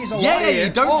as many as I Yeah, want? yeah, you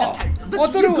don't Oh. just. I You've thought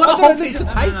got it- a I whole thought it- piece of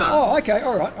paper. Oh, okay.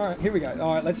 All right. Here we go.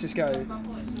 All right, let's just go.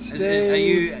 Steve. Are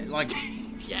you like?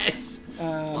 Yes.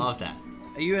 Love that.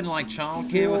 Are you in like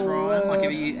childcare with Ryan? Like, are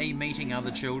you meeting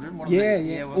other children? What are they-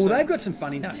 Yeah. what's Well, that? they've got some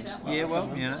funny names. Yeah,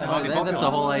 well, you know, they Oh, might be that's the popular.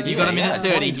 whole idea. You got a minute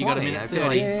Yeah, 30. You got a 2020. minute I feel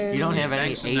like 30. you don't have any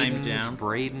Bank some names Aidens, down.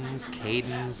 Bradens,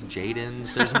 Cadens,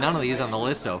 Jadens. There's none of these on the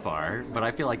list so far, but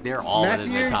I feel like they're all Matthew.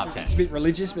 within the top 10. It's a bit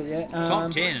religious, but yeah.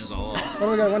 Top 10 is a lot. What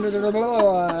do we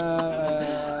got?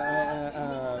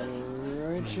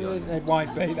 Richard. It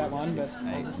won't be that one, but.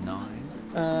 8, 9.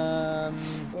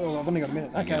 Oh, I've only got a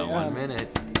minute. Okay. You got 1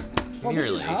 minute. Oh, this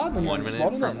is Nearly hard when you're 1 on the minute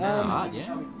spot, isn't from it? now. Hard,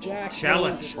 yeah. Jack.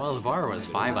 Challenge. Well, the bar was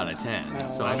 5 out of 10,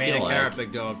 so I I mean, feel a carrot, like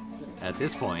big dog. at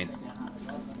this point,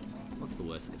 What's the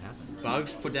worst that could happen?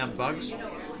 Bugs. Put down bugs.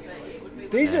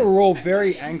 These are all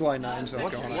very Anglo names. I've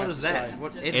What's, gone, I what have is to that? say.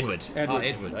 What Edward. Oh,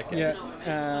 Edward. Okay. Yeah.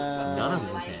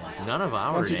 none of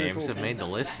our 1, 2, 3, names 4, have 5. made the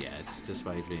list yet,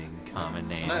 despite being common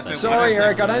names. No, I fair feel Sorry, I don't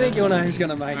Eric. I think- don't think your name's going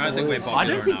to make I don't the think we're list. popular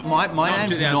I don't think enough. my Not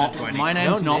name's 2020.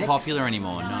 not No Nicks? popular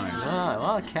anymore. No. Oh,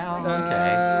 well, Cal,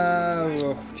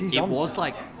 okay. Geez, It I'm- was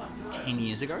like 10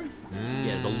 years ago. Yeah,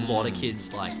 there's a lot of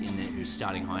kids like in there who's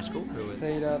starting high school. Who are,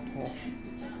 Peter Paul.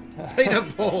 Peter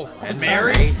Paul. And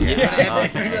Mary. Yeah.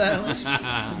 Okay.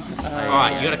 all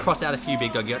right, you got to cross out a few,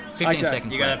 big dog. You got 15 Okay.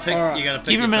 seconds You gotta left. pick. Alright. You gotta pick.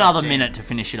 Give him your another top 10. minute to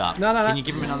finish it up. No. Can you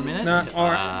give him another minute? No, all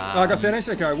right. I got 30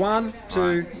 seconds. Go. 1,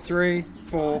 2, 3,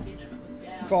 4,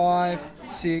 5,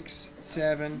 6,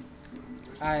 7,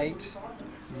 8,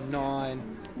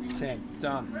 9, 10.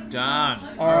 Done. Done.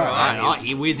 All right. All right,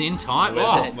 you're within time. Well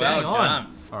Oh, done. bang Well on. done.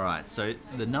 All right, so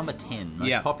the number 10 most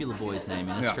Yeah. popular boy's name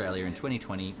in Yeah. Australia in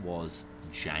 2020 was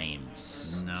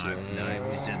James. No, we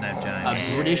didn't have James.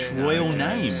 A British royal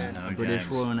name. No A British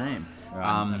James. royal name.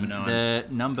 Right, number 9.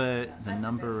 The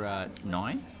number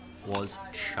 9 was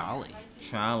Charlie,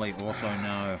 Charlie. Also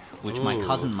no. which my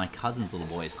cousin's little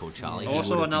boy is called Charlie. He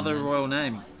Also would've another been- royal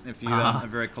name. If you are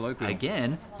very colloquial.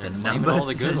 Again, the naming number all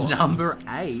the good ones. number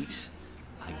 8.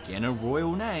 Again, a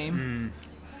royal name.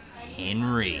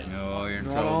 Henry. Oh, you're in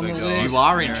Not trouble, on big the dog. list. You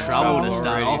are in You're trouble to start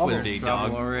already. off with, You're big in trouble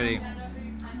dog. already.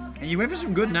 And you went for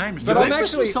some good names, But too. I'm went for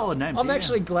some actually solid names, I'm yeah.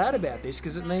 actually glad about this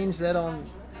because it means that I'm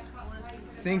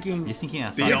thinking. You're thinking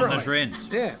outside. Beyond the differently. trends.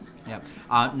 Yeah.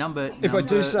 Yeah. Number. If I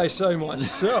do say so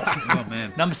myself. Oh,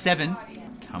 man. Number 7,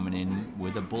 coming in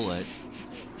with a bullet.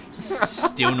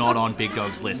 Still not on Big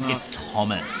Dog's list. It's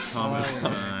Thomas.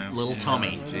 Little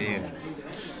Tommy. Gee.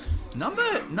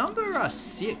 Number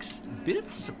 6, bit of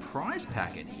a surprise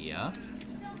packet here,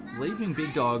 leaving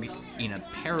Big Dog in a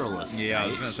perilous state. Yeah, I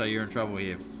was going to say you're in trouble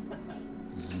here.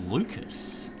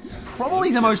 Lucas. He's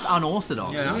probably the most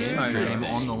unorthodox Yeah, name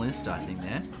on the list, I think.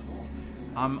 There.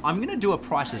 I'm going to do a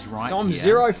Prices Right. So I'm here.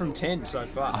 0 from 10 so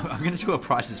far. I'm going to do a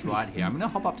Prices Right here. I'm going to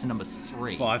hop up to number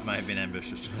 3. 5 may have been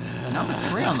ambitious. Number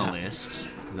 3 on the list,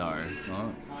 though,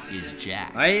 is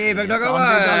Jack. Hey, Big Dog, It's on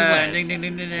Big Dog's away. list. Ding,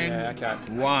 ding, ding, ding, ding. Yeah,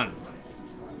 okay. 1.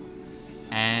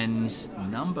 And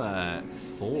number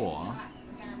 4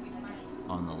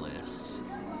 on the list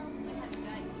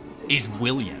is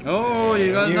William. Oh,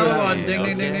 you got another one. Yeah, Ding,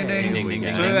 ding, ding, ding, ding. Ding, ding,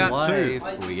 ding, 2 ding. out,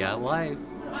 2. We got life.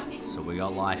 So we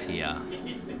got life here.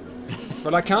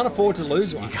 But I can't afford to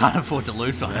lose one. You can't afford to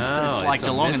lose one. It's No, like it's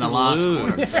a Geelong in the miss last and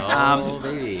quarter. lose. Oh,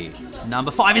 baby.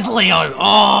 Number 5 is Leo.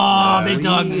 Oh, Big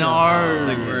Dog,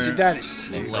 no. See, that is.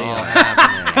 It's all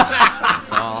happening.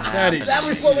 It's all That happening.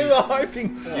 is. what we were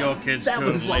hoping for. Your kid's That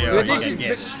cool, was what Leo. we were But this You is can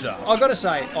get stuffed. I've got to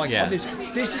say, like, Yeah.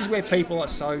 this is where people are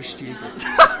so stupid.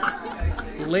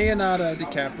 Leonardo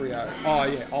DiCaprio. Oh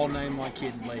yeah, I'll name my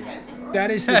kid Leo.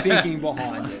 That is the thinking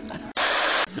behind it.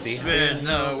 Spin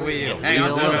the wheel. It's Hang the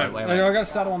on, wheel. wait, Wait, Have I got to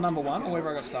start on number 1 or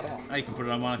wherever I got to start on? Oh, you can put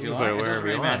it on 1 if you You like. can put it It doesn't wherever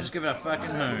really you matter. want. Just give it a fucking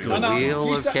hoon. Good.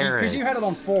 Wheel of Because you had it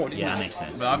on 4, didn't Yeah, you? that makes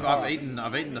sense. But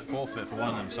I've eaten the forfeit for one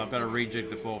of them, so I've got to rejig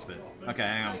the forfeit. Okay,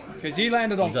 hang on. Because you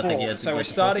landed on You got the- 4, yeah, so you we're got the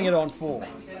starting it on 4.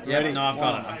 Yeah, no, I've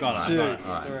got it. I've got it. 2, I've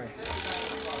got it.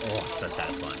 3. Oh, so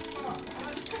satisfying.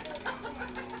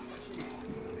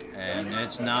 And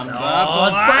it's number Oh,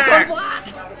 it's black. black on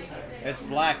black. It's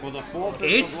black with a forfeit.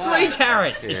 It's for black. 3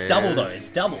 carats. It's double though. Yes.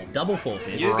 It's double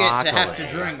forfeit. You get to have to Broccoli.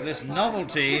 drink this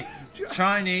novelty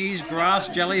Chinese grass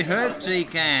jelly herb tea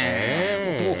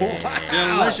can.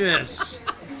 Delicious.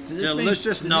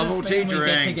 Delicious novelty We get to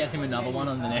drink. get him another one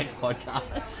on the next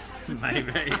podcast.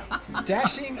 Maybe.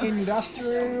 Dashing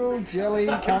Industrial Jelly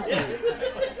Company.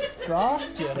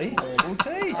 Grass jelly herbal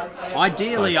tea.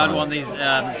 Ideally, I'd want these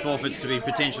forfeits to be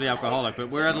potentially alcoholic, but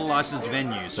we're at a licensed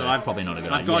venue, so that's I've probably not a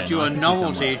good I've got idea, you no, a I think you've done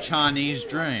novelty well. Chinese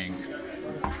drink.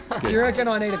 Do you reckon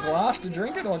I need a glass to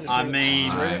drink it or just I drink it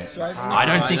mean, straight from I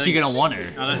the- don't think you're gonna want to.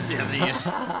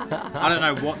 I don't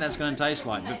know what that's going to taste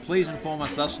like, but please inform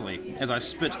us thusly as I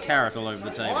spit carrot all over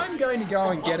the table. I'm going to go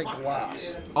and get a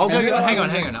glass. I'll go. And then Hang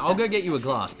I'll- on. I'll go get you a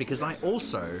glass because I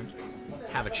also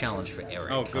have a challenge for Eric.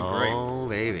 Oh, good grief. Oh,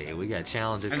 baby. We got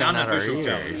challenges An coming out our unofficial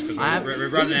challenge. ears. 'Cause I have- we're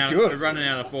this running is out. good. We're running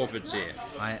out of forfeits here.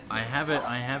 I have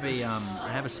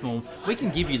a small. We can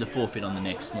give you the forfeit on the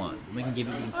next one. We can give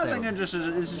you. We can I think say this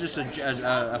is just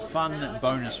a fun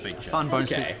bonus feature. fun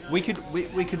bonus. Okay. We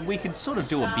could sort of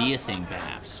do a beer thing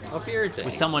perhaps A beer thing.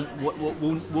 with someone.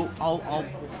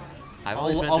 I've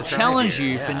always meant I'll to try challenge beer,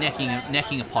 you for yeah.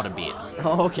 necking a pot of beer.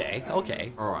 Oh, okay.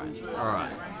 Okay. All right.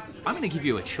 I'm going to give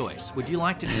you a choice. Would you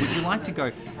like to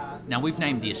go? Now we've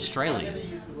named the Australian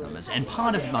runners, and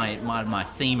part of my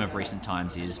theme of recent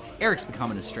times is Eric's become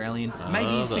an Australian. Maybe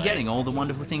he's boy. forgetting all the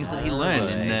wonderful things that he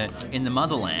learned in the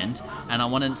motherland, and I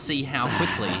want to see how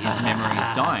quickly his memory is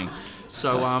dying.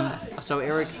 So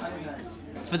Eric,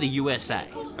 for the USA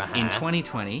in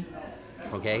 2020.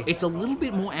 Okay. It's a little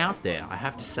bit more out there, I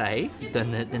have to say,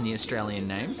 than the Australian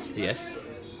names. Yes.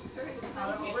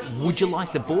 Would you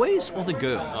like the boys or the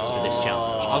girls for this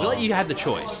challenge? I'll let you have the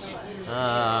choice.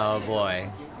 Oh, boy.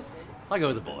 I'll go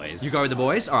with the boys. You go with the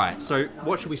boys? All right, so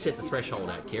what should we set the threshold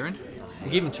at, Kieran?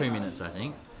 We'll give him 2 minutes, I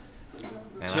think.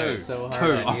 And Two. I was so hard 2.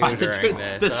 on All you right, during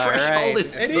the this. All threshold right.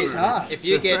 is 2. It is hard. If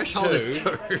you The get threshold is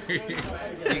 2.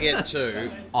 you get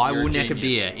 2. I you're will neck a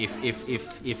genius. beer.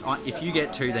 If you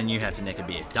get 2, then you have to neck a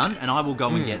beer. Done? And I will go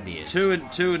and get beers. 2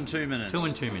 and 2 minutes. 2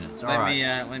 and 2 minutes. All Let right. me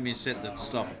let me set the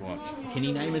stopwatch. Can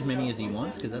he name as many as he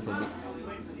wants? Because that's what we...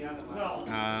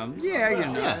 Yeah, you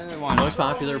know, why not? Most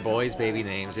popular boys' baby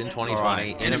names in 2020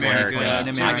 Alright. in In America.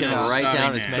 America. I can write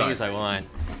down as Starting many as I want.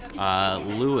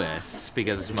 Lewis,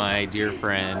 because my dear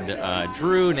friend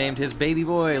Drew named his baby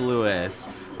boy Lewis.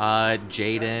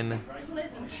 Jaden.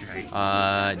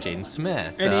 Jaden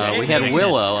Smith. We had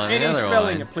Willow on the Any other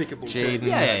spelling one. applicable to Jaden.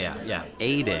 Yeah.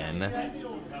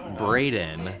 Aiden.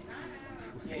 Braden.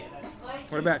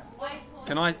 What about?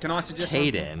 Can I suggest?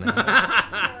 something?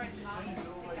 Caden.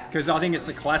 Because I think it's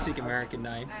the classic American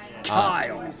name.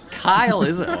 Kyle. Kyle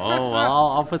isn't. Oh, well,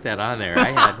 I'll put that on there.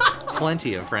 I had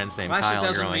plenty of friends named Classic Kyle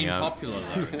doesn't growing mean up. popular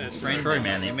though. It's true,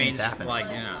 man. These It things means happen. like,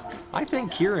 you know. I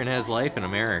think Kieran has life in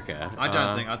America. I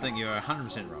don't think. I think you're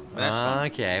 100% wrong. But that's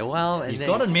fine. Okay, well, You've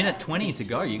got a minute 20 to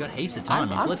go. You've got heaps of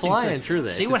time. I'm You're blitzing flying through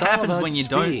this. See what It's all happens about when you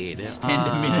speed. don't spend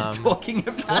a minute talking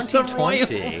about the royal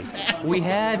 2020. We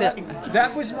had.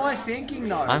 That was my thinking,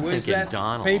 though. I'm was thinking that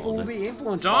Donald. people will be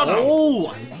influenced Donald. by Oh,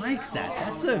 I like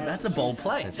that. That's a bold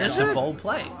play. That's Is a it? bold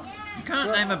play. You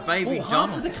can't name a baby Half of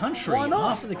Donald. the country. Why not?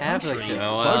 Half of the Africa. country.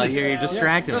 Well, voted you're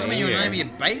distracting Doesn't me mean you're here. naming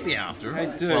a baby after Hey,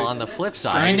 him. dude. Well, on the flip I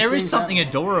side, mean, there Things is something happen.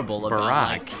 adorable about Barack.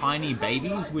 like tiny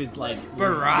babies with like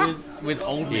Barack? with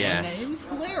old man Yes. names.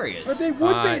 Hilarious. But there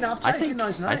would be an uptake in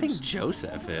those names. I think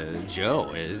Joseph is. Joe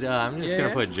is. I'm just Yeah.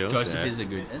 gonna put Joseph. Joseph is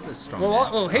a strong.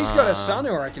 Well, name. he's got a son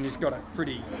who I reckon he's got a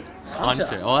pretty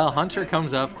hunter. Well, Hunter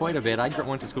comes up quite a bit. I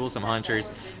went to school with some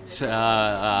hunters.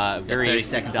 Very 30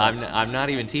 seconds left. I'm not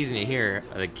even teasing you here.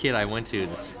 The kid I went to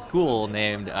school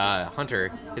named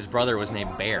Hunter. His brother was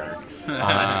named Bear.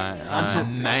 That's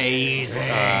amazing.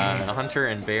 Hunter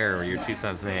and Bear were your two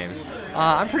sons' names.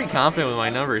 I'm pretty confident with my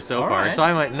numbers so All far, right. so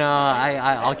I might. No,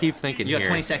 I'll keep thinking. You got here.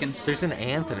 20 seconds. There's an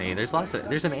Anthony. There's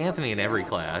an Anthony in every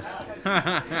class.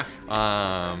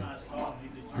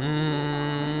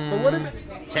 But what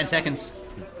if 10 seconds.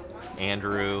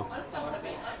 Andrew.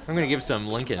 I'm gonna give some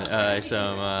Lincoln,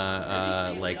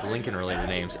 like Lincoln-related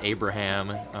names.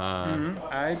 Abraham.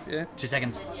 yeah. 2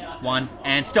 seconds. 1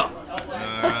 and stop.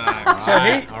 So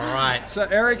he. All right. So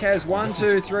Eric has 1,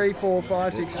 2, 3, 4,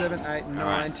 5, 6, 7, 8,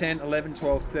 9, 10, 11,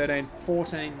 12, 13,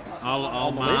 14. I'll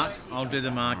on the mark. list. I'll do the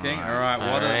marking. All right.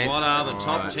 What right. are the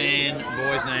top 10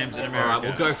 boys' names in All America? right,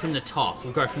 we'll go from the top.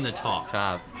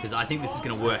 Top. Because I think this is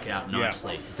going to work out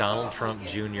nicely. Donald Trump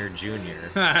Jr.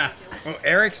 Well,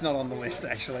 Eric's not on the list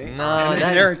actually. No, and there's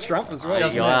that- Eric Trump as well. Well,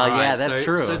 Isn't yeah, there? that's so,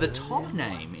 true. So the top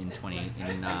name in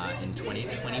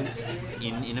 2020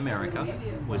 in America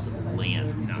was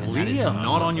Liam. No, that is Liam.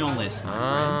 not on your list, my friend.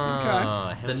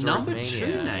 Oh, The number 2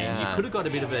 Hemsworth-mania, name, yeah. you could have got a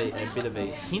bit of a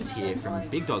hint here from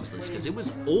Big Dog's list because it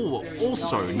was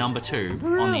also number 2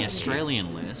 on the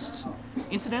Australian list.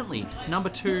 Incidentally, number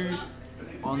 2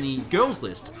 on the girls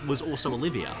list was also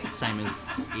Olivia, same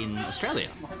as in Australia.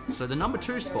 So the number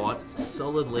 2 spot,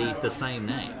 solidly the same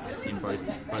name in both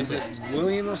lists.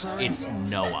 William or something? It's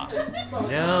Noah.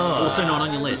 No. Also not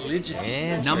on your list.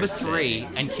 Interesting. Number 3,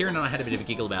 and Kieran and I had a bit of a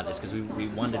giggle about this because we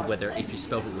wondered whether if you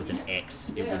spelled it with an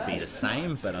X, it would be the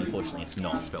same, but unfortunately it's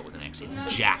not spelled with an X. It's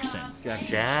Jackson.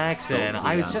 Jackson.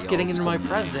 I was just the getting old into my school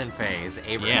president phase.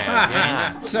 Abraham.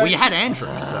 Yeah. So- Well, you had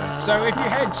Andrew, so. So if you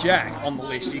had Jack on the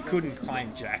list, you couldn't claim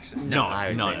Jackson. No, I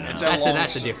would no, say no, no. no. It's That's a long-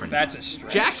 different. That's a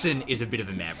stretch. Jackson is a bit of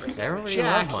a maverick. Everybody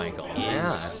Jack loved Michael.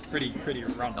 is- Pretty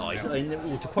run. Oh,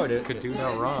 well, to quote it, Could do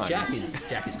no wrong. Jack is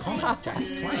common. Jack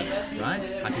is plain, right?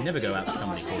 I can never go out with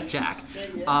somebody called Jack.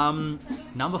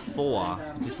 Number 4.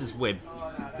 This is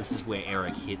where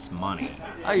Eric hits money.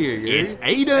 Oh, yeah. It's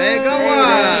Aiden. There you go.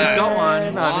 He's got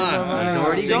one. One. He's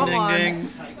already Ding, got ding, one.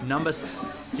 ding. Number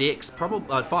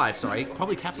 5. Sorry,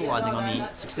 probably capitalizing on the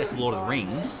success of Lord of the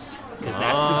Rings, because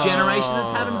that's the generation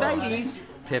that's having babies.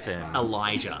 Pippin.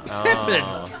 Elijah. Oh.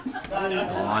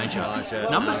 Elijah.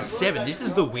 Number 7. This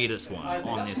is the weirdest one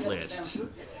on this list.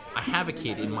 I have a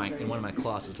kid in one of my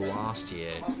classes last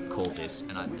year called this,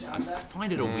 and I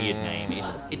find it a weird name.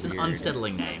 It's an Weird.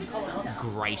 unsettling name.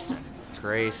 Grayson.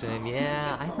 Grayson.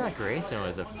 Yeah, I thought Grayson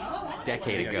was a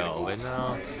decade ago,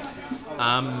 but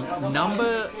no.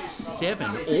 Number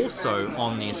 7, also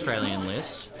on the Australian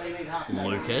list,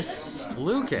 Lucas.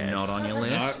 Lucas. Not on your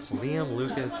list. Liam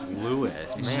Lucas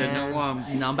Lewis. Shouldn't have Man.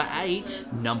 won. Number 8,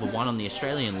 number 1 on the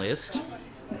Australian list,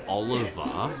 Oliver.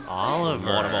 Oliver.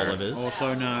 A lot of Olivers.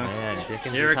 Also no. Man,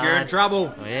 Dickens Eric, is you're in hot.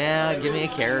 trouble. Yeah, give me a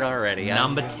carrot already.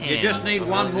 Number 10. You just need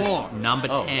one more. Number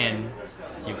 10.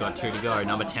 You've got 2 to go.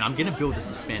 Number 10. I'm going to build the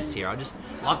suspense here.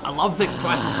 I love the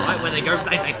Price is Right where they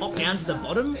hop down to the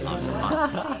bottom. Oh, so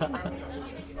fun.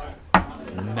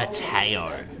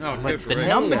 Mateo. No, good The grief.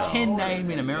 number 10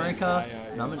 name in America.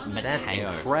 That's Mateo.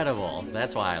 incredible.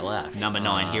 That's why I left. Number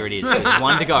 9. Here it is. There's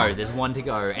 1 to go. There's 1 to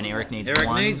go. And Eric needs Eric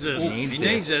one. needs this. He He needs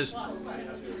needs this. this.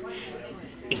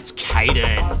 It's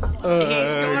Caden.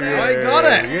 He's got it. He got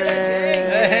it.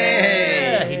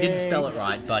 Hey. He didn't spell it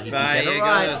right, but he did There get it you go.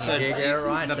 right. So he did get it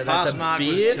right. the So pass that's a mark was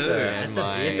beer 2. for that's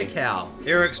a beer for Cal.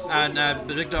 Eric's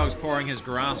the big dog's pouring his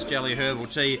grass jelly herbal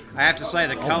tea. I have to say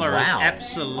the colour is Wow.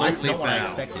 absolutely That's not what I foul.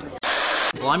 expected.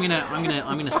 Well, I'm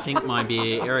gonna sink my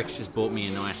beer. Eric's just bought me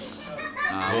a nice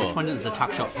Which one is the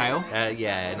tuck shop pail?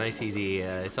 Yeah, nice easy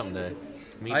something to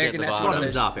meet I you at reckon the that's bottom. one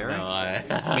of Bottoms those- up, Eric.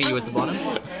 No, Meet you at the bottom.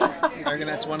 I reckon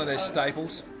that's one of their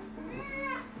staples.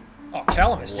 Oh,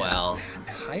 Callum has just Well.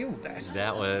 nailed that.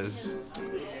 that was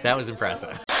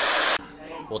impressive.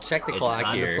 We'll check the It's clock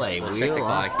time to here. play We'll check the Wheel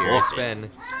clock of here. It's Forfeit.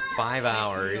 been 5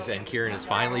 hours, and Kieran has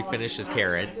finally finished his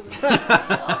carrot.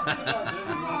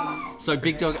 So,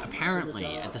 Big Dog, apparently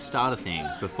at the start of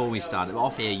things, before we started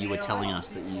off air, you were telling us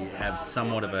that you have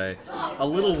somewhat of a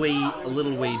little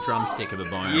wee drumstick of a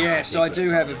bone. Yes, to I pick do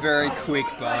with have a something. very quick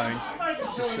bone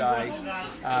to say.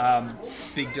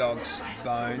 Big Dog's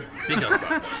bone. Big Dog's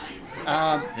bone.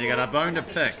 You got a bone to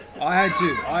pick. I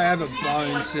have a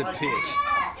bone to pick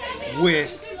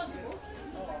with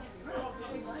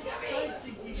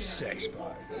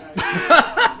Sexpo.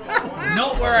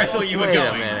 Not where I thought you were Wait a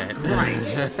going. minute.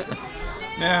 Great.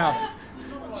 Now,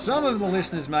 some of the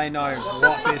listeners may know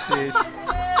what this is.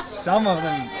 Some of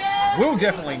them will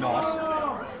definitely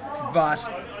not. But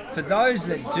for those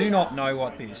that do not know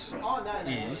what this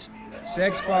is,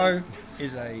 Sexpo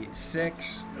is a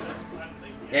sex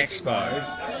expo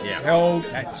held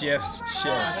at Jeff's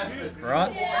Shed,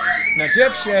 right? Now,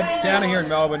 Jeff's Shed down here in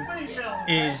Melbourne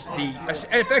is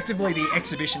effectively the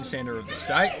exhibition centre of the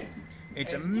state.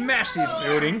 It's a massive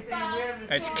building.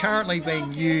 It's currently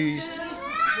being used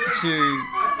to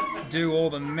do all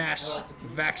the mass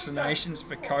vaccinations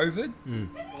for COVID,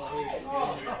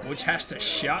 which has to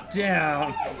shut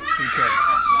down because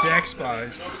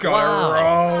Sexpo's got to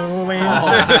roll into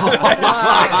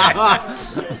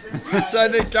So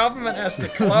the government has to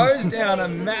close down a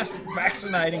mass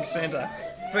vaccinating centre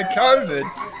for COVID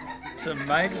to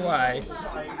make way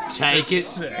Take for it,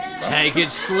 Sexpo. take it,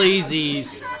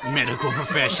 sleazies, medical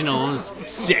professionals.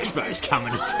 Sexpo's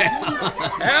coming to town.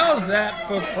 How's that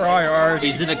for priority?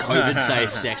 Is it a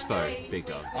COVID-safe Sexpo, Big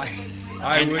Dog?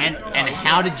 And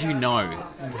how did you know?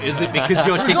 Is it because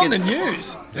your It was tickets? on the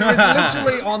news. It was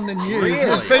literally on the news.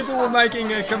 Because people were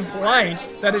making a complaint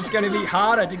that it's going to be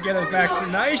harder to get a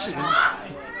vaccination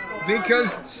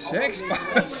because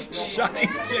Sexpo's shutting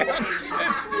down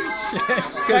Shed's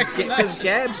Because vaccination.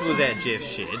 Gabs was at Jeff's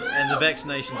Shed, and the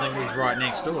vaccination thing was right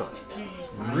next door.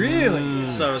 Really?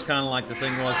 So it was kind of like the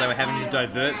thing was they were having to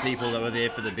divert people that were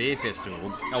there for the beer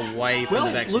festival away from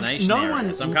the vaccination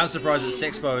area. So I'm kind of surprised that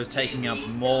Sexpo is taking up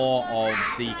more of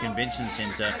the convention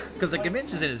centre, because the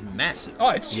convention centre is massive. Oh,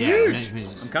 it's huge.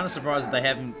 I'm kind of surprised that they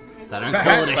haven't, They don't But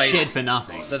call has it a space- shed for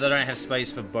nothing. that they don't have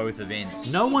space for both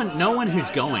events. No one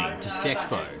who's going to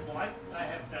Sexpo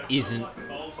isn't,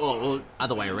 or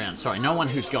other way around. Sorry, no one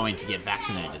who's going to get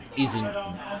vaccinated isn't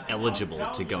eligible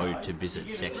to go to visit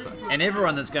Sexpo. And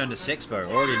everyone that's going to Sexpo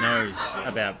already knows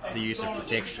about the use of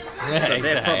protection. So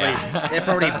Exactly. they're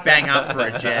probably bang up for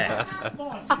a jab.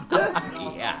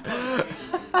 Yeah.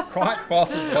 Quite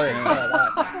possibly.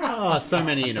 Oh, so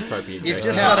many inappropriate You've jokes.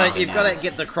 just Now- got to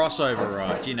get the crossover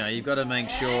right. You know, you've got to make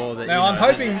sure that, Now, you I'm know,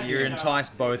 hoping- that you entice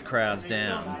both crowds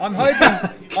down. I'm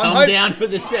hoping. Calm down for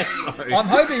the Sexpo. I'm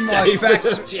hoping my Stay for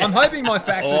facts. the jab. I'm hoping my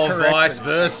facts Or are correct. vice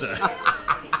versa.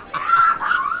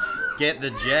 Get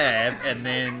the jab, and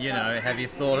then, you know, have you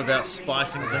thought about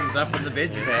spicing things up in the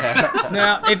bedroom?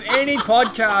 Now, if any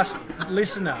podcast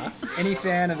listener, any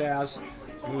fan of ours,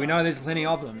 we know there's plenty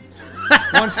of them,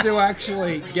 wants to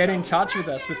actually get in touch with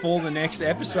us before the next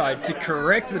episode to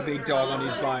correct the big dog on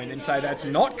his bone and say that's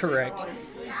not correct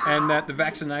and that the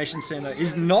vaccination centre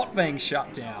is not being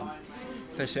shut down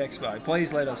for Sexpo,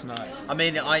 please let us know. I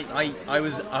mean, I'll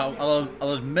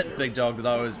admit, Big Dog, that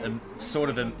I was sort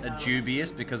of a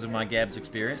dubious because of my Gabs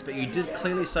experience, but you did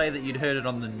clearly say that you'd heard it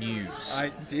on the news.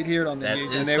 I did hear it on the That news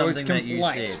is and there was something that you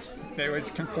complaints. said. There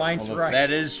was complaints Well, if raised.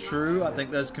 that is true, I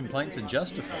think those complaints are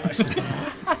justified.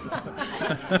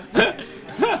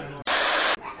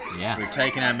 Yeah. We've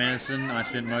taken our medicine. I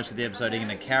spent most of the episode eating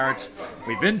a carrot.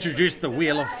 We've introduced the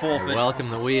wheel of forfeit. Welcome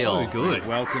the wheel. So good.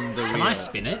 Welcome the wheel. Can I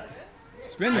spin it?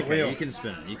 Spin the Okay, wheel. you can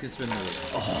spin it. You can spin the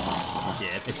wheel. Yeah,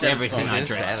 it's It's a everything I It's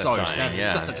dress. So satisfying, satisfying.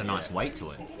 yeah. It's got such a nice weight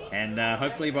to it. And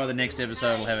hopefully by the next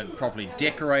episode, I'll have it properly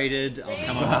decorated. I'll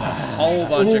come up with a whole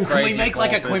bunch of Ooh, crazy can we make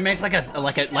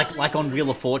forfeits. like on Wheel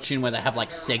of Fortune where they have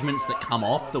like segments that come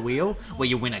off the wheel where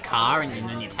you win a car and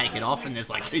then you take it off and there's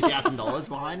like $2,000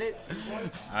 behind it?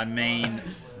 I mean,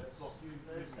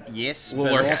 yes, We'll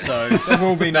but work- also, There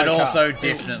will be no but car. also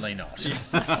definitely not.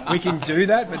 We can do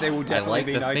that, but there will I definitely like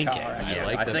be the no thinking. car action. I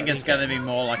like I the think it's thinking. going to be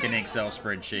more like an Excel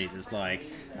spreadsheet. It's like,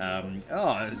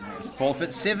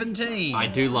 forfeit 17. I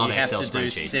do love you have Excel to do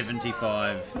spreadsheets.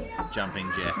 75 jumping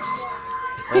jacks.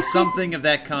 Or something of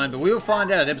that kind, but we'll find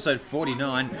out at episode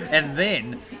 49, and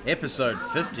then episode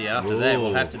 50 after that.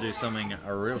 We'll have to do something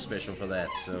real special for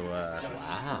that. So,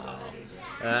 Wow.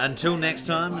 Until next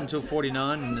time, until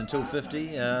 49 and until 50,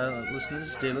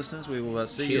 dear listeners, we will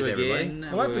see Cheers, you everybody. again.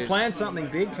 We'll have to plan something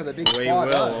big for the big We 5-0.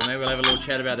 will. Maybe we'll have a little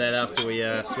chat about that after we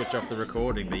switch off the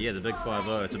recording. But yeah, the big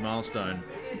 5-0, it's a milestone.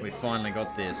 We finally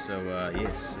got there. So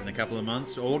yes, in a couple of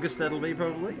months, August that'll be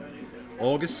probably.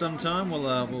 August sometime,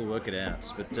 we'll work it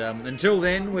out. But until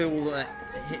then, we will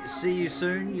see you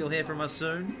soon. You'll hear from us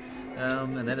soon.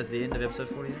 And that is the end of episode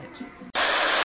 48.